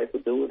best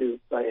capability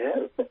that they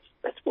have.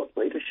 That's what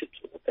leadership's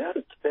all about.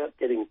 It's about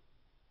getting,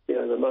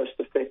 the most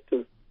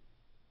effective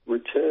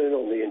return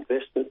on the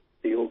investment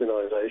the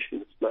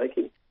organisation is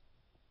making,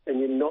 and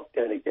you're not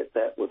going to get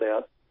that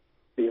without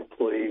the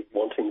employee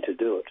wanting to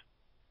do it.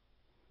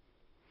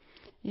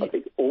 Yeah. I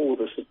think all of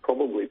us have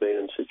probably been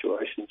in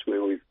situations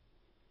where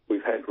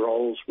we've had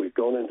roles, we've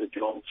gone into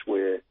jobs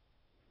where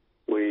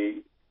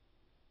we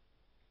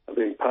are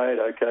being paid,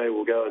 okay,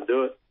 we'll go and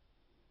do it.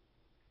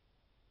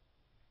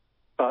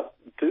 But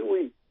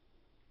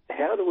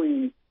how do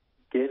we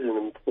get an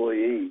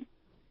employee,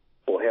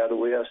 or how do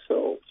we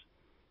ourselves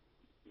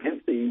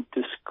give the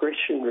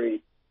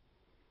discretionary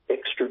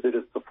extra bit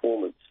of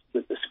performance,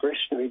 the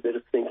discretionary bit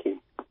of thinking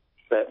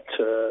that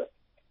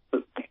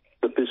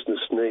the business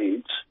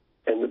needs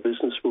and the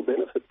business will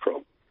benefit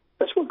from?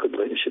 That's what good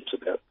leadership's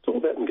about. It's all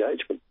about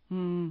engagement.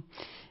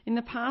 In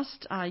the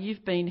past,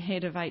 you've been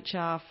head of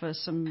HR for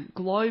some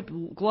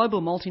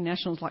global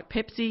multinationals like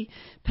Pepsi,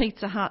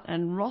 Pizza Hut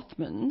and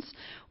Rothmans.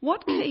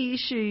 What key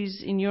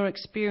issues, in your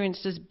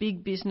experience, does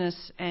big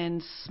business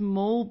and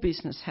small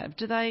business have?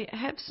 Do they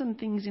have some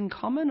things in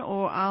common,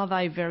 or are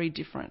they very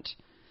different?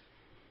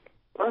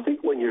 I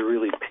think when you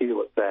really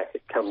peel it back,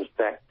 it comes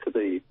back to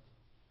the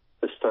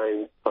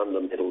same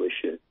fundamental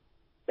issue.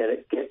 And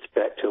it gets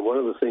back to one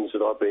of the things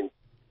that I've been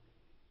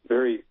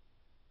very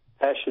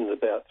passionate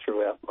about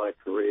throughout my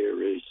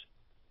career is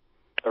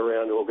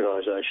around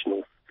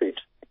organisational fit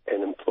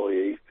and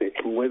employee fit.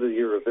 And whether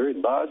you're a very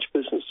large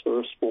business or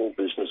a small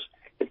business,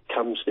 it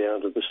comes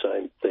down to the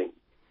same thing.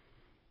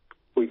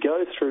 We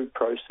go through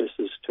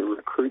processes to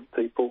recruit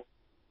people.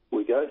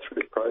 We go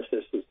through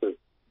processes that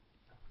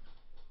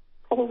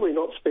probably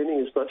not spending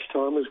as much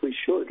time as we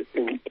should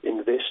in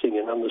investing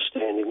and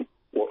understanding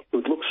what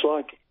good looks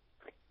like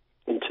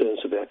in terms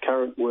of our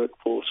current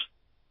workforce,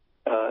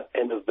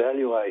 and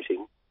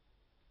evaluating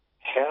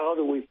how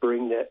do we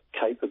bring that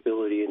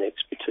capability and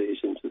expertise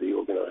into the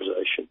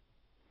organisation.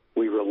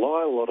 We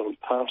rely a lot on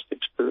past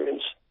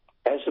experience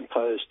as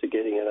opposed to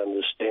getting an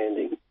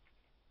understanding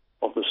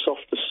of the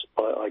softest,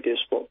 I guess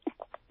what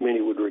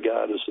many would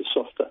regard as the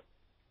softer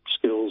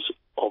skills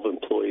of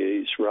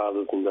employees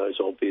rather than those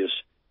obvious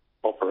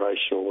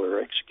operational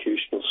or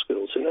executional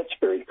skills. And that's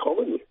very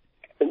common.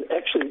 And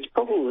actually it's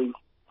probably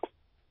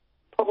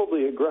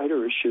a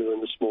greater issue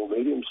in the small,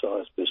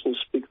 medium-sized business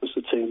because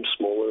the team's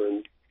smaller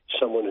and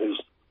someone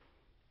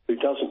who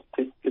doesn't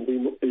fit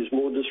is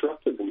more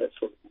disruptive in that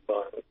sort of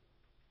environment.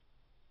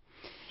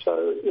 So,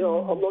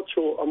 I'm not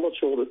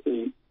sure that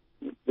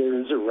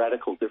there is a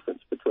radical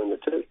difference between the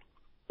two.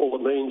 All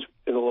it means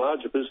in the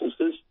larger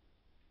businesses,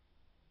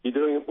 you're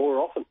doing it more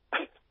often.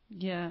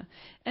 Yeah,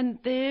 and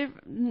they're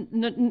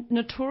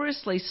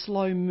notoriously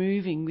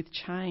slow-moving with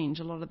change,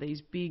 a lot of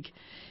these big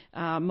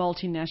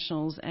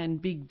multinationals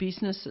and big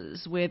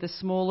businesses, where the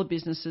smaller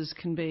businesses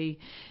can be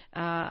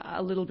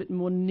a little bit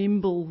more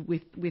nimble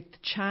with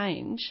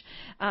change.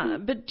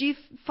 But do you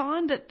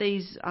find that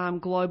these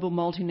global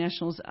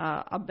multinationals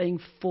are being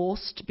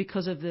forced,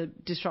 because of the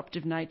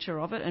disruptive nature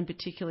of it, and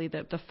particularly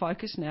the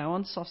focus now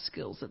on soft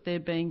skills, that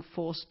they're being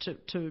forced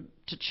to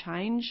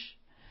change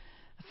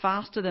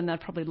faster than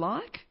they'd probably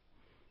like?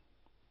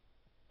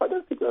 I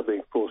don't think they're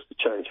being forced to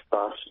change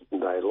faster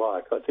than they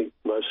like. I think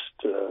most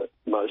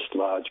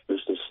large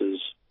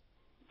businesses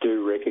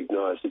do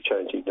recognise the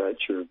changing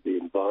nature of the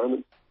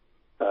environment.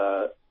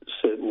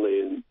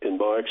 Certainly, in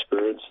my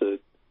experience, the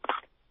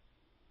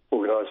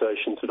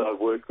organisations that I've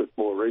worked with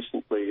more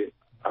recently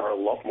are a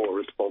lot more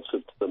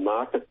responsive to the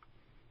market.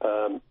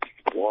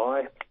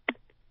 Why?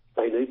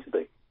 They need to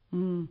be.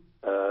 And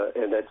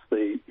that's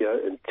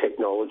and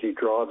technology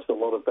drives a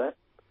lot of that.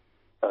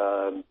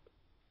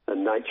 The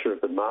nature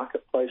of the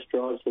marketplace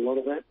drives a lot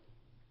of that,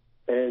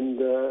 and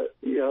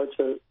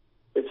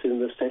it's a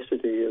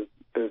necessity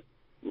of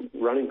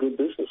running good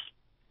business.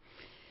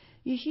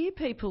 You hear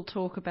people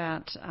talk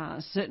about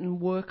certain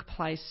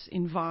workplace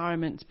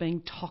environments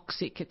being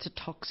toxic. It's a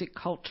toxic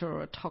culture,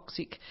 or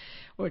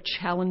a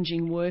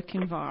challenging work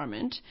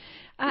environment.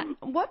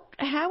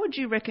 How would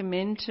you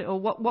recommend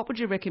what would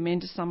you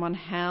recommend to someone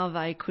how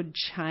they could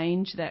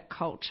change that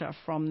culture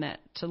from that,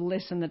 to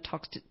lessen the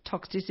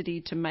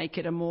toxicity, to make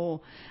it a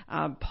more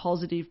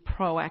positive,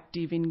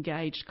 proactive,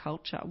 engaged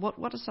culture?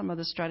 What are some of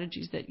the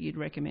strategies that you'd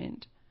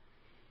recommend?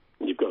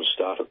 You've got to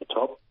start at the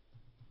top.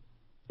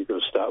 You've got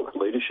to start with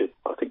leadership.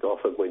 I think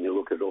often when you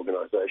look at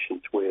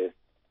organisations where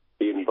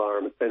the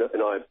environment, and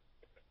I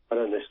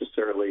don't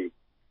necessarily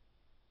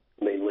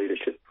mean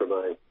leadership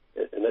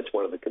and that's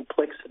one of the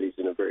complexities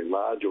in a very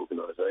large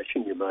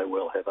organisation. You may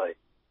well have a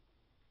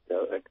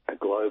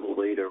global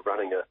leader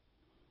running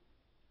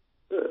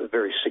a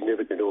very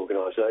significant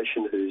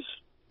organisation who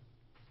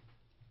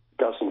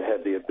doesn't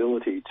have the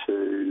ability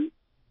to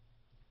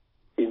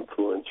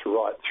influence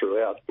right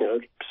throughout,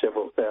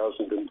 several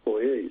thousand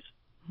employees.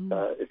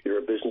 If you're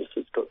a business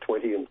that's got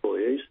 20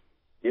 employees,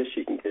 yes,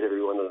 you can get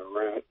everyone in a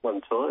room at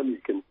one time.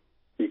 You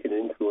can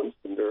influence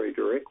them very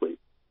directly.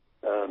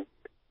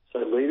 So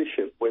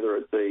leadership, whether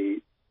it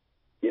be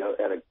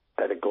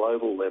at a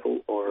global level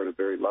or at a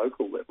very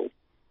local level,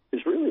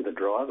 is really the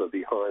driver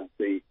behind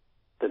the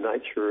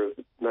nature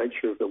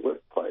of the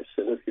workplace.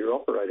 And if you're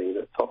operating in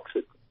a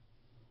toxic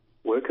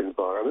work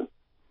environment,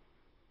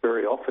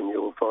 very often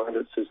you'll find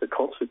it's as a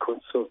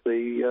consequence of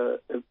the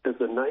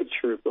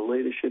nature of the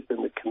leadership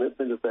and the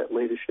commitment of that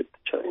leadership to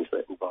change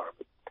that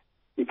environment.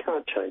 you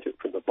can't change it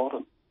from the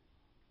bottom.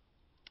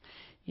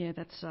 Yeah,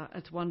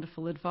 that's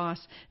wonderful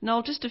advice.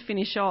 Noel, just to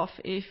finish off,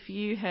 if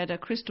you had a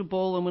crystal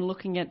ball and were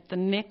looking at the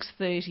next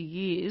 30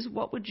 years,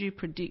 what would you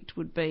predict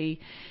would be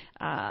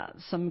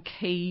some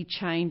key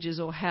changes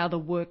or how the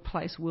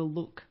workplace will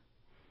look?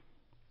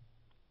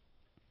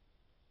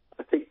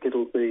 I think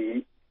it'll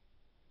be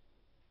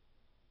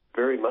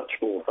very much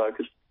more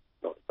focused.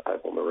 Not I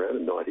hope I'm around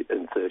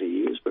in 30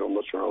 years, but I'm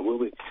not sure I will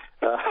be.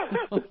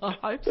 I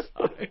hope so.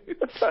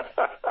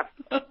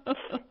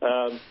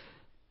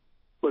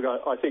 Look,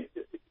 I think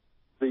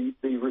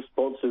the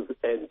responsive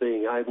and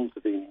being able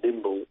to be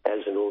nimble as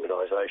an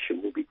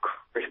organisation will be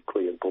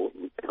critically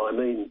important. And I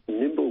mean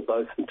nimble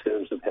both in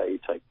terms of how you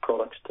take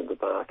products to the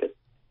market,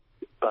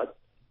 but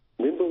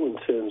nimble in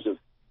terms of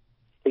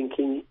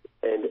thinking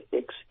and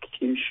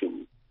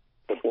execution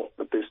of what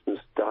the business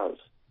does.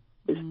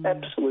 There's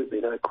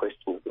absolutely no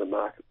question that the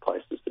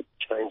marketplace is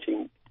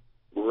changing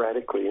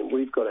radically, and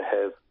we've got to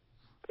have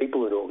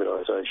people in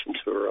organisations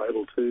who are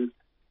able to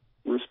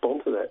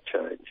respond to that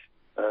change.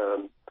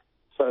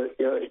 So,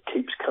 it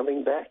keeps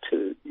coming back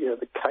to,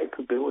 the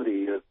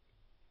capability of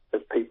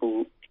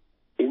people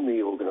in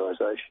the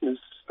organisation is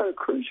so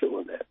crucial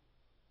in that.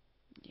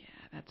 Yeah,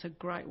 that's a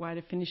great way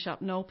to finish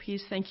up. Noel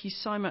Pearce, thank you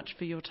so much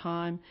for your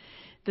time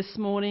this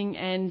morning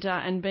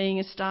and being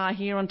a star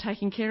here on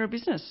Taking Care of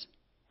Business.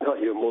 Oh,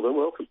 you're more than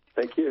welcome.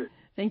 Thank you.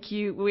 Thank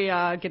you. We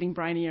are getting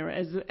brainier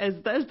as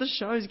the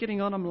show is getting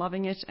on. I'm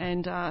loving it.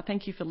 And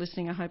thank you for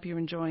listening. I hope you're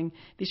enjoying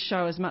this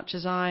show as much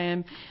as I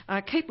am.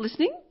 Keep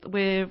listening.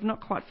 We're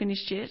not quite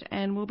finished yet,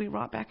 and we'll be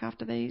right back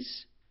after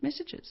these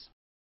messages.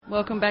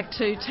 Welcome back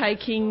to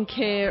Taking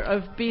Care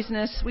of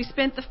Business. We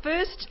spent the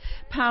first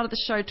part of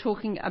the show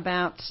talking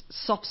about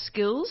soft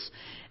skills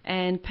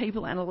and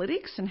people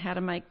analytics and how to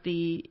make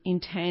the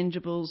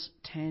intangibles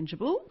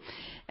tangible.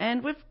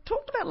 And we've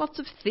talked about lots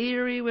of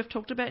theory, we've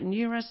talked about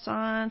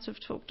neuroscience,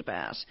 we've talked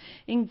about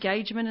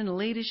engagement and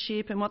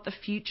leadership and what the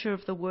future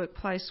of the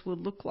workplace will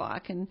look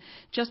like. And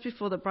just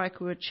before the break,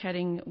 we were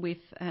chatting with,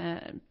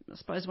 I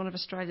suppose, one of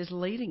Australia's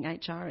leading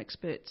HR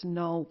experts,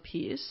 Noel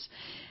Pearce,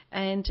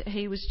 and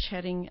he was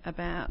chatting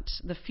about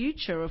the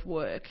future of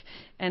work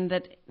and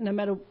that no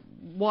matter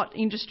what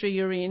industry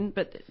you're in,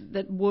 but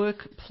that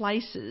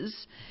workplaces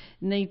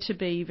need to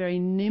be very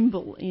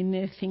nimble in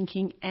their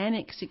thinking and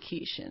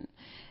execution.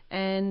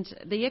 And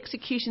the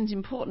execution's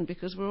important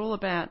because we're all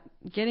about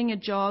getting a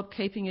job,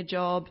 keeping a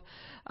job,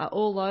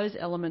 all those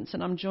elements.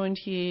 And I'm joined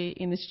here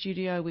in the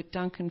studio with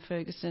Duncan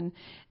Ferguson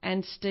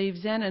and Steve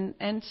Zanin.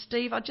 And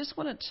Steve, I just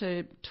wanted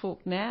to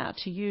talk now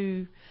to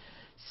you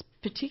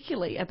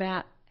particularly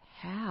about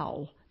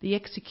how the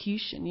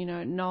execution,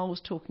 Noel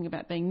was talking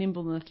about being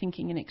nimble in the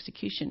thinking and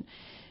execution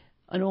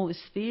and all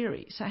this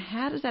theory. So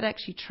how does that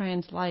actually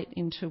translate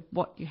into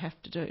what you have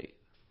to do?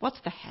 What's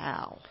the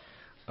how?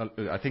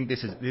 I think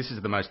this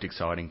is the most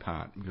exciting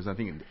part because I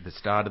think at the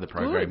start of the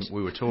program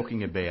we were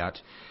talking about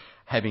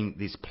having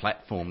this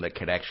platform that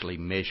could actually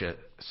measure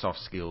soft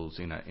skills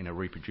in a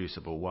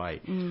reproducible way,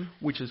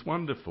 which is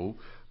wonderful.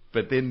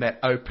 But then that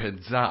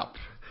opens up,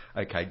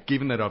 okay,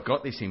 given that I've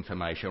got this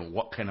information,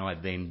 what can I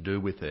then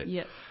do with it?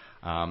 Yep.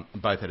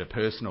 Both at a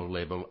personal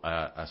level,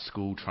 a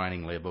school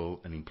training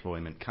level, an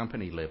employment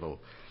company level.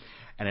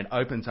 And it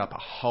opens up a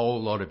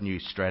whole lot of new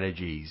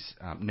strategies.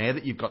 Now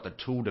that you've got the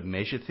tool to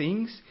measure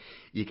things,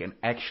 you can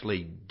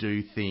actually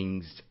do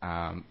things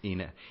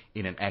in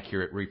an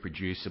accurate,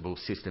 reproducible,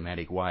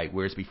 systematic way,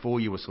 whereas before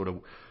you were sort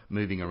of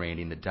moving around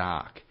in the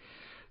dark.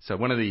 So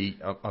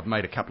I've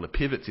made a couple of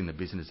pivots in the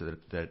business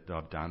that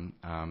I've done.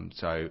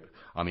 So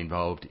I'm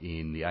involved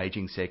in the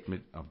ageing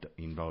segment, I'm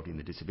involved in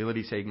the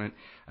disability segment,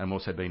 and I'm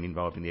also been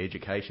involved in the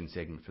education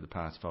segment for the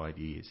past 5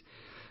 years.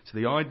 So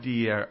the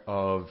idea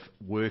of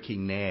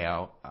working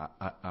now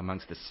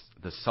amongst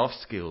the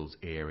soft skills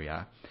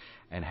area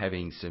and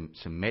having some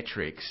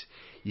metrics,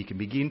 you can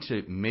begin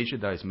to measure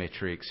those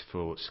metrics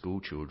for school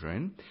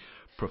children,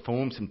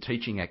 perform some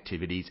teaching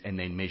activities, and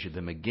then measure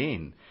them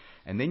again.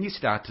 And then you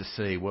start to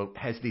see, well,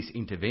 has this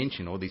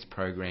intervention or this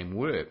program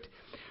worked?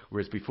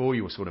 Whereas before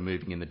you were sort of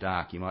moving in the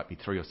dark, you might be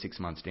 3 or 6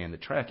 months down the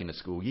track in a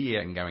school year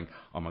and going,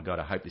 oh my God,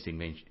 I hope this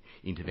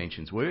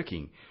intervention's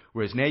working.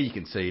 Whereas now you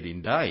can see it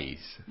in days.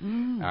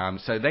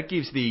 So that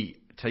gives the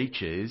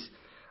teachers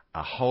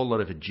a whole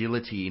lot of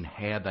agility in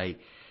how they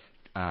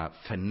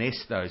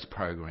finesse those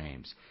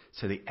programs.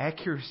 So the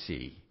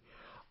accuracy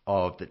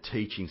of the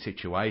teaching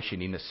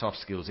situation in the soft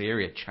skills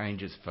area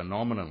changes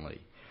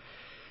phenomenally.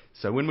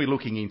 So when we're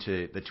looking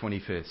into the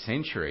 21st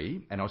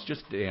century, and I was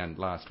just down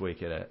last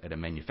week at a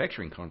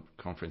manufacturing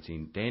conference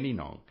in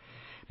Dandenong.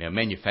 Now,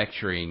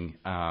 manufacturing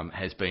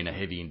has been a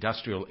heavy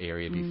industrial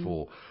area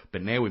before,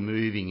 but now we're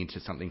moving into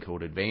something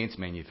called advanced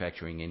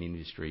manufacturing and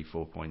Industry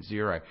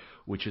 4.0,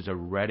 which is a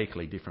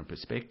radically different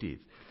perspective.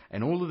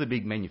 And all of the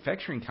big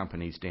manufacturing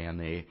companies down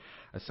there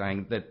are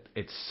saying that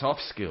it's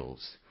soft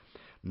skills,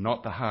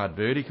 not the hard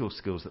vertical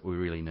skills that we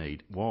really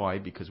need. Why?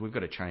 Because we've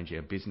got to change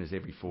our business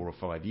every 4 or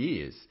 5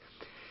 years.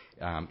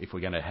 If we're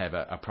going to have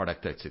a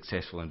product that's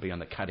successful and be on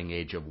the cutting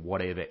edge of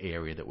whatever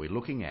area that we're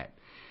looking at.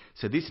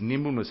 So this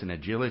nimbleness and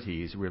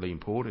agility is really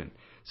important.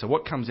 So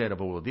what comes out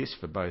of all of this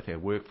for both our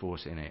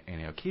workforce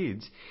and our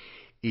kids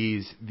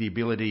is the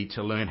ability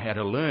to learn how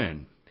to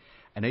learn.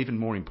 And even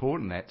more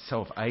important, that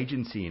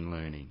self-agency in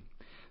learning.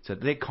 So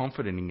they're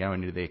confident in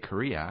going into their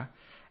career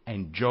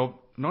and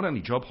not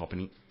only job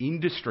hopping,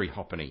 industry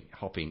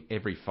hopping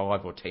every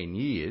 5 or 10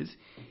 years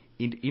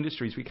into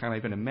industries we can't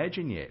even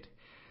imagine yet.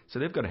 So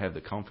they've got to have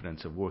the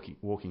confidence of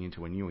walking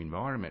into a new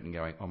environment and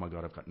going, oh my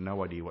God, I've got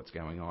no idea what's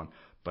going on,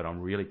 but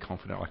I'm really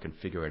confident I can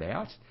figure it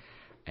out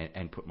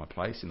and put my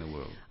place in the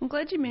world. I'm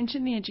glad you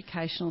mentioned the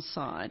educational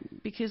side,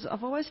 because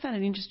I've always found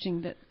it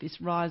interesting that this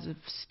rise of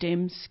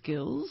STEM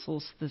skills,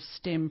 or the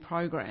STEM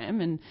program,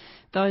 and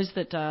those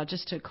that are,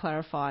 just to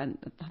clarify,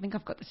 I think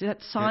I've got this,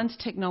 that's science,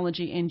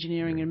 technology,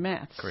 engineering and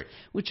maths, correct,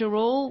 which are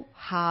all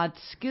hard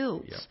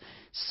skills. Yep.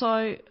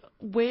 So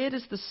where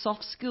does the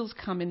soft skills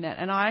come in that?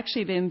 And I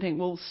actually then think,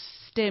 well,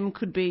 STEM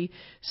could be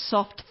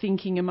soft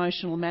thinking,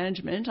 emotional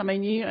management. I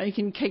mean, you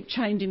can keep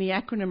changing the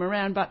acronym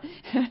around, but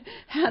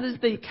how does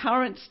the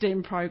current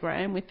STEM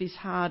program with this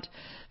hard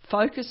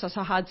focus,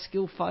 so hard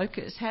skill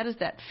focus, how does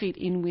that fit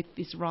in with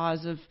this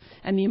rise of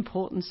and the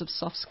importance of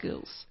soft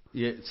skills?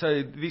 Yeah,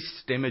 so this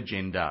STEM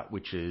agenda,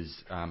 which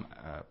has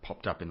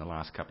popped up in the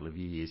last couple of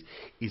years,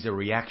 is a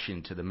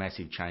reaction to the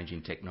massive change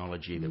in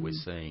technology that we're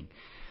seeing.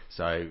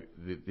 So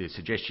the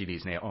suggestion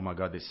is now, oh my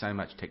God, there's so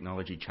much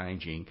technology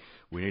changing,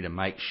 we need to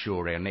make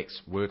sure our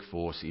next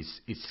workforce is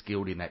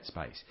skilled in that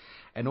space.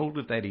 And all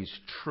of that is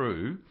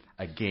true,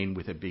 again,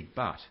 with a big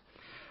but.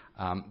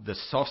 The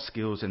soft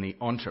skills and the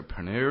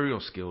entrepreneurial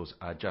skills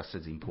are just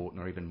as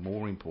important or even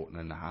more important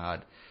than the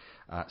hard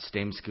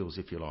STEM skills,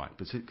 if you like.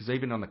 Because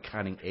even on the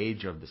cutting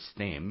edge of the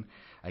STEM,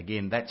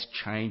 again, that's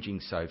changing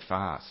so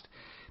fast.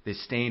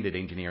 There's standard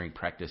engineering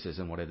practices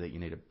and whatever that you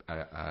need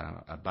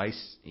a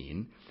base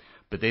in.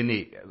 But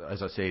then,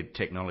 as I said,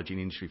 technology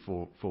and Industry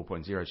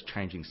 4.0 is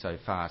changing so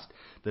fast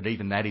that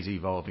even that is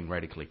evolving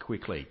radically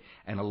quickly.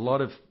 And a lot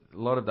of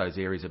those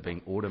areas are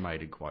being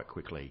automated quite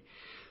quickly.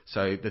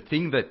 So the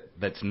thing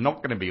that's not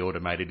going to be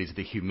automated is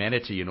the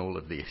humanity in all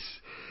of this.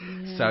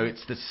 Yeah. So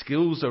it's the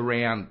skills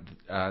around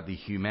the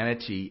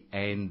humanity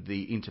and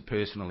the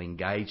interpersonal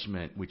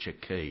engagement which are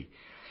key.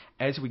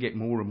 As we get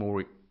more and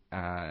more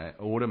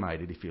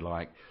automated, if you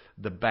like,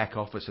 the back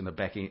office and the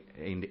back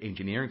end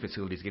engineering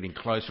facilities are getting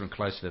closer and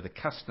closer to the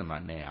customer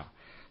now.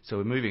 So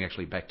we're moving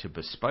actually back to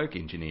bespoke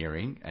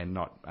engineering and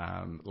not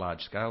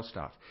large-scale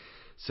stuff.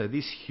 So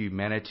this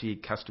humanity,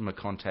 customer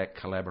contact,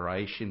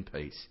 collaboration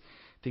piece,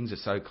 things are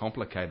so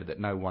complicated that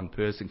no one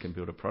person can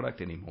build a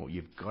product anymore.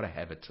 You've got to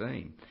have a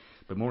team.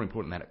 But more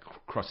important than that,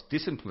 a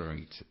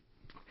cross-disciplinary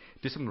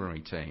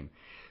team.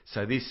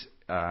 So this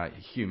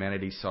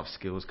humanity, soft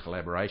skills,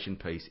 collaboration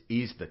piece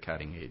is the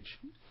cutting edge.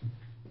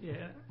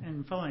 Yeah,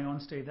 and following on,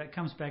 Steve, that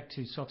comes back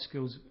to soft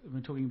skills.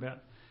 We're talking about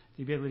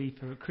the ability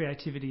for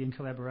creativity and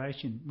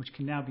collaboration, which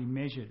can now be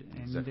measured.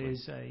 And exactly.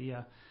 There's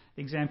a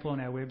example on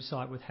our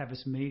website with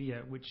Havas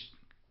Media, which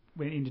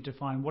went in to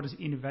define what does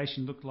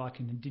innovation look like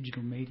in a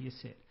digital media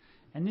set.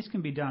 And this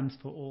can be done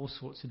for all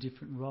sorts of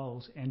different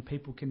roles, and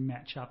people can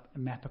match up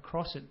and map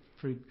across it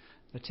through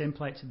the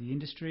templates of the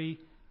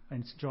industry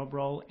and its job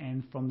role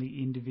and from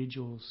the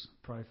individual's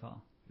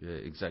profile. Yeah,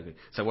 exactly.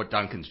 So what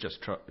Duncan's just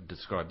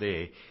described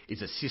there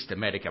is a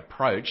systematic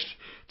approach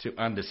to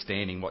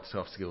understanding what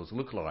soft skills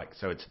look like.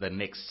 So it's the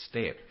next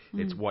step.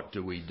 It's what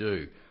do we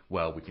do?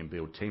 Well, we can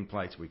build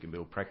templates, we can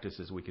build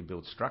practices, we can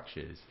build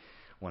structures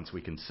once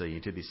we can see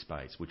into this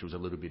space, which was a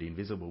little bit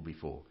invisible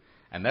before.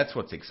 And that's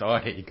what's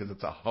exciting, because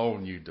it's a whole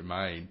new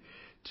domain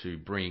to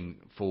bring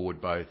forward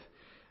both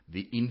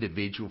the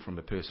individual from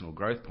a personal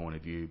growth point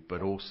of view,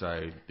 but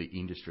also the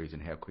industries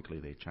and how quickly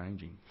they're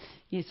changing.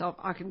 Yes,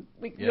 I can.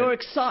 Your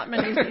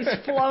excitement is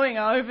flowing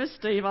over,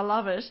 Steve. I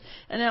love it.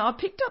 And now I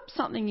picked up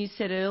something you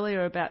said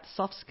earlier about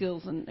soft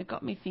skills, and it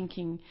got me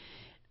thinking,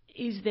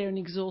 is there an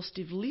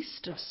exhaustive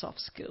list of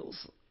soft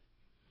skills?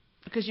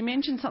 Because you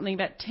mentioned something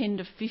about 10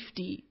 to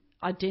 50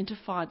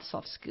 identified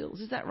soft skills.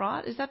 Is that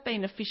right? Is that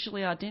been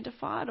officially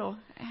identified, or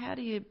how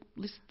do you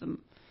list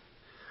them?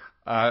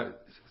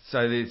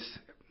 So there's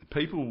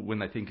people, when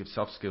they think of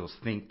soft skills,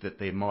 think that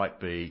there might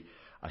be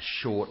a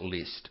short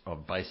list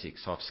of basic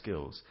soft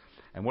skills.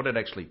 And what it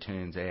actually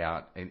turns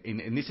out,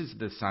 and this is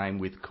the same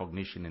with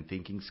cognition and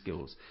thinking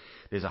skills,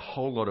 there's a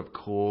whole lot of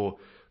core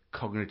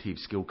cognitive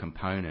skill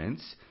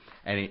components.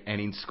 And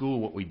in school,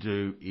 what we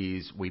do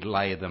is we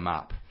layer them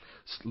up.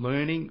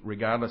 Learning,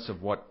 regardless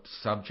of what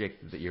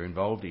subject that you're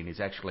involved in, is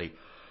actually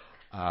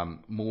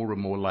more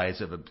and more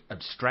layers of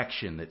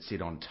abstraction that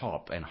sit on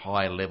top and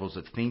higher levels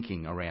of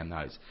thinking around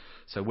those.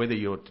 So whether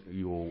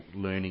you're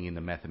learning in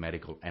the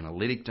mathematical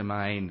analytic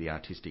domain, the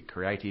artistic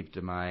creative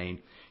domain,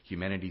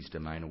 humanities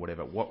domain or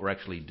whatever, what we're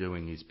actually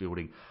doing is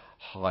building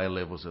higher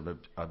levels of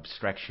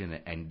abstraction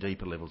and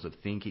deeper levels of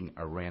thinking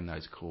around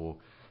those core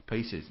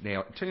pieces.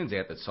 Now, it turns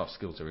out that soft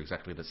skills are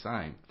exactly the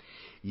same.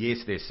 Yes,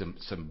 there's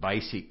some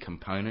basic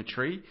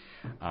componentry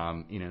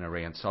in and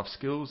around soft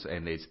skills,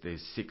 and there's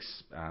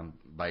 6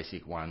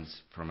 basic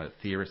ones from a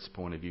theorist's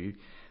point of view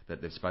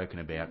that they've spoken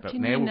about. But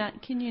can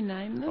you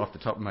name them? Off the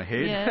top of my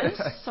head?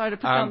 Yes, sorry to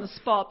put you on the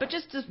spot, but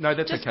just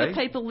okay. for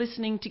people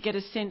listening to get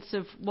a sense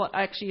of what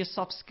actually a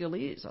soft skill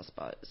is, I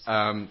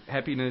suppose.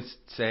 Happiness,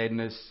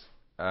 sadness,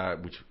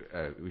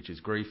 which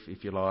is grief,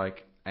 if you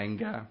like,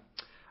 anger,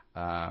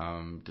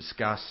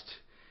 disgust,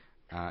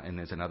 and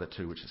there's another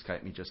two which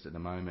escape me just at the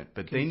moment.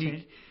 But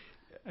contentment.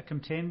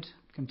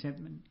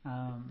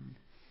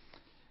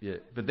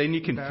 But then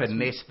you can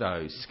finesse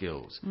those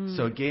skills.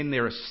 So again,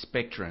 there are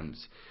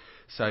spectrums.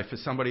 So for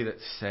somebody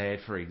that's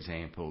sad, for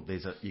example,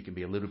 you can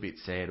be a little bit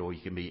sad, or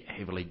you can be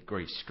heavily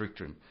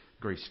grief-stricken.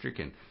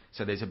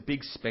 So there's a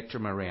big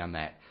spectrum around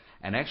that.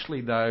 And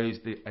actually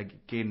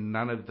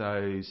none of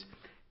those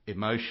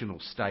emotional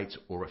states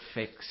or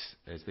effects,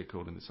 as they're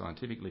called in the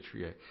scientific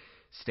literature,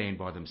 stand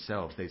by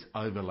themselves. There's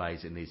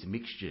overlays and there's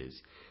mixtures.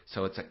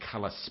 So it's a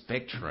colour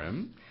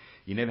spectrum.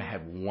 You never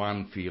have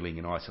one feeling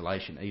in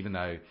isolation, even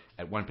though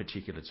at one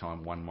particular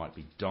time one might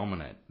be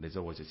dominant. There's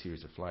always a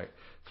series of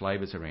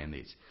flavours around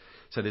this.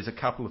 So there's a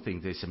couple of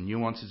things. There's some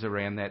nuances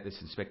around that. There's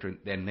some spectrum,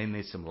 and then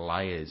there's some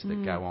layers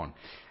that go on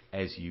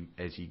as you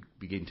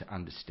begin to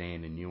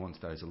understand and nuance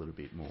those a little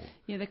bit more.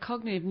 Yeah, the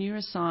cognitive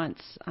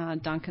neuroscience,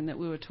 Duncan, that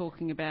we were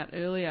talking about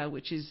earlier,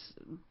 which is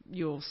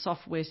your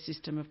software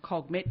system of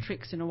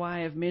cogmetrics in a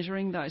way of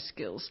measuring those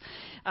skills.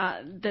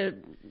 And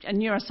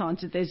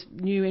neuroscience, there's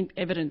new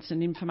evidence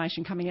and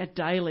information coming out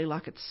daily,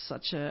 like it's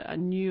such a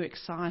new,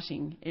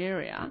 exciting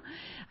area.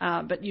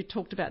 But you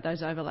talked about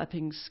those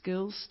overlapping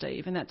skills,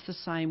 Steve, and that's the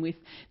same with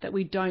that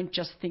we don't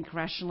just think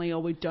rationally or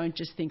we don't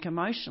just think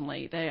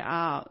emotionally. There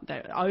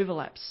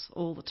overlaps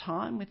all the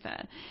time with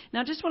that.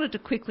 Now, I just wanted to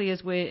quickly,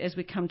 as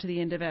we come to the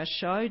end of our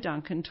show,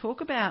 Duncan,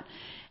 talk about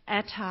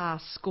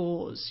ATAR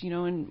scores,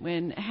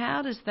 and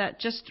how does that,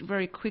 just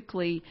very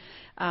quickly,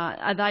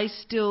 are they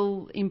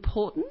still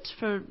important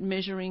for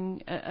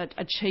measuring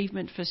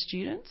achievement for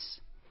students?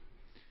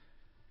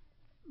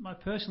 My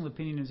personal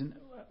opinion is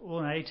all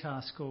an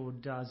ATAR score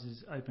does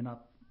is open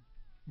up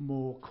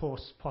more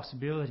course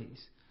possibilities.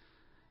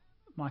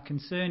 My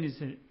concern is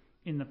that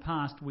in the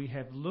past we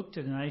have looked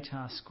at an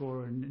ATAR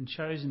score and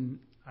chosen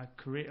a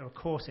career or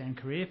course and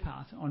career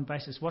path on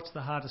basis what's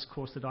the hardest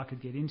course that I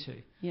could get into.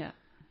 Yeah.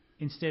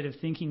 Instead of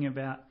thinking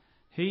about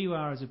who you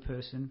are as a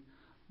person,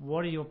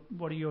 what are your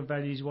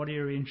values, what are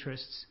your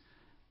interests,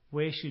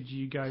 where should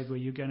you go where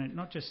you're going to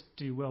not just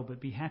do well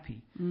but be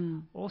happy.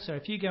 Also,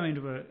 if you go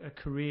into a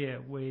career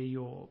where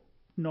you're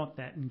not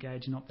that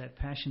engaged, not that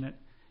passionate,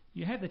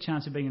 you have the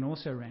chance of being an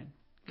also-ran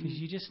because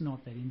you're just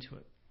not that into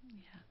it.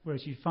 Yeah.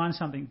 Whereas you find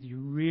something that you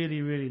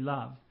really, really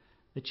love,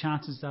 the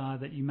chances are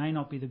that you may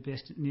not be the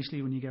best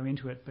initially when you go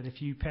into it, but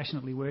if you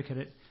passionately work at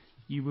it,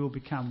 you will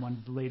become one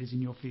of the leaders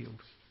in your field.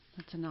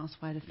 That's a nice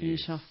way to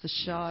finish off the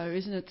show,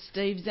 isn't it,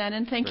 Steve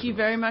Zannon? Thank you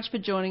very much for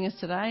joining us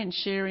today and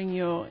sharing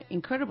your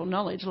incredible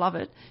knowledge. Love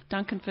it.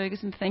 Duncan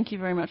Ferguson, thank you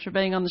very much for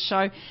being on the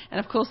show. And,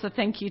 of course, a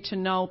thank you to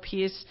Noel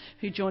Pearce,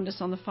 who joined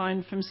us on the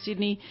phone from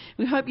Sydney.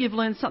 We hope you've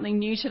learned something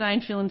new today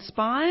and feel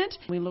inspired.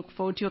 We look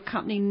forward to your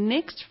company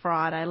next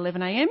Friday,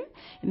 11 a.m.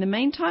 In the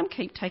meantime,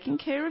 keep taking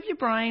care of your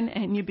brain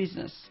and your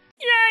business.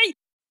 Yay!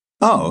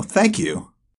 Oh, thank you.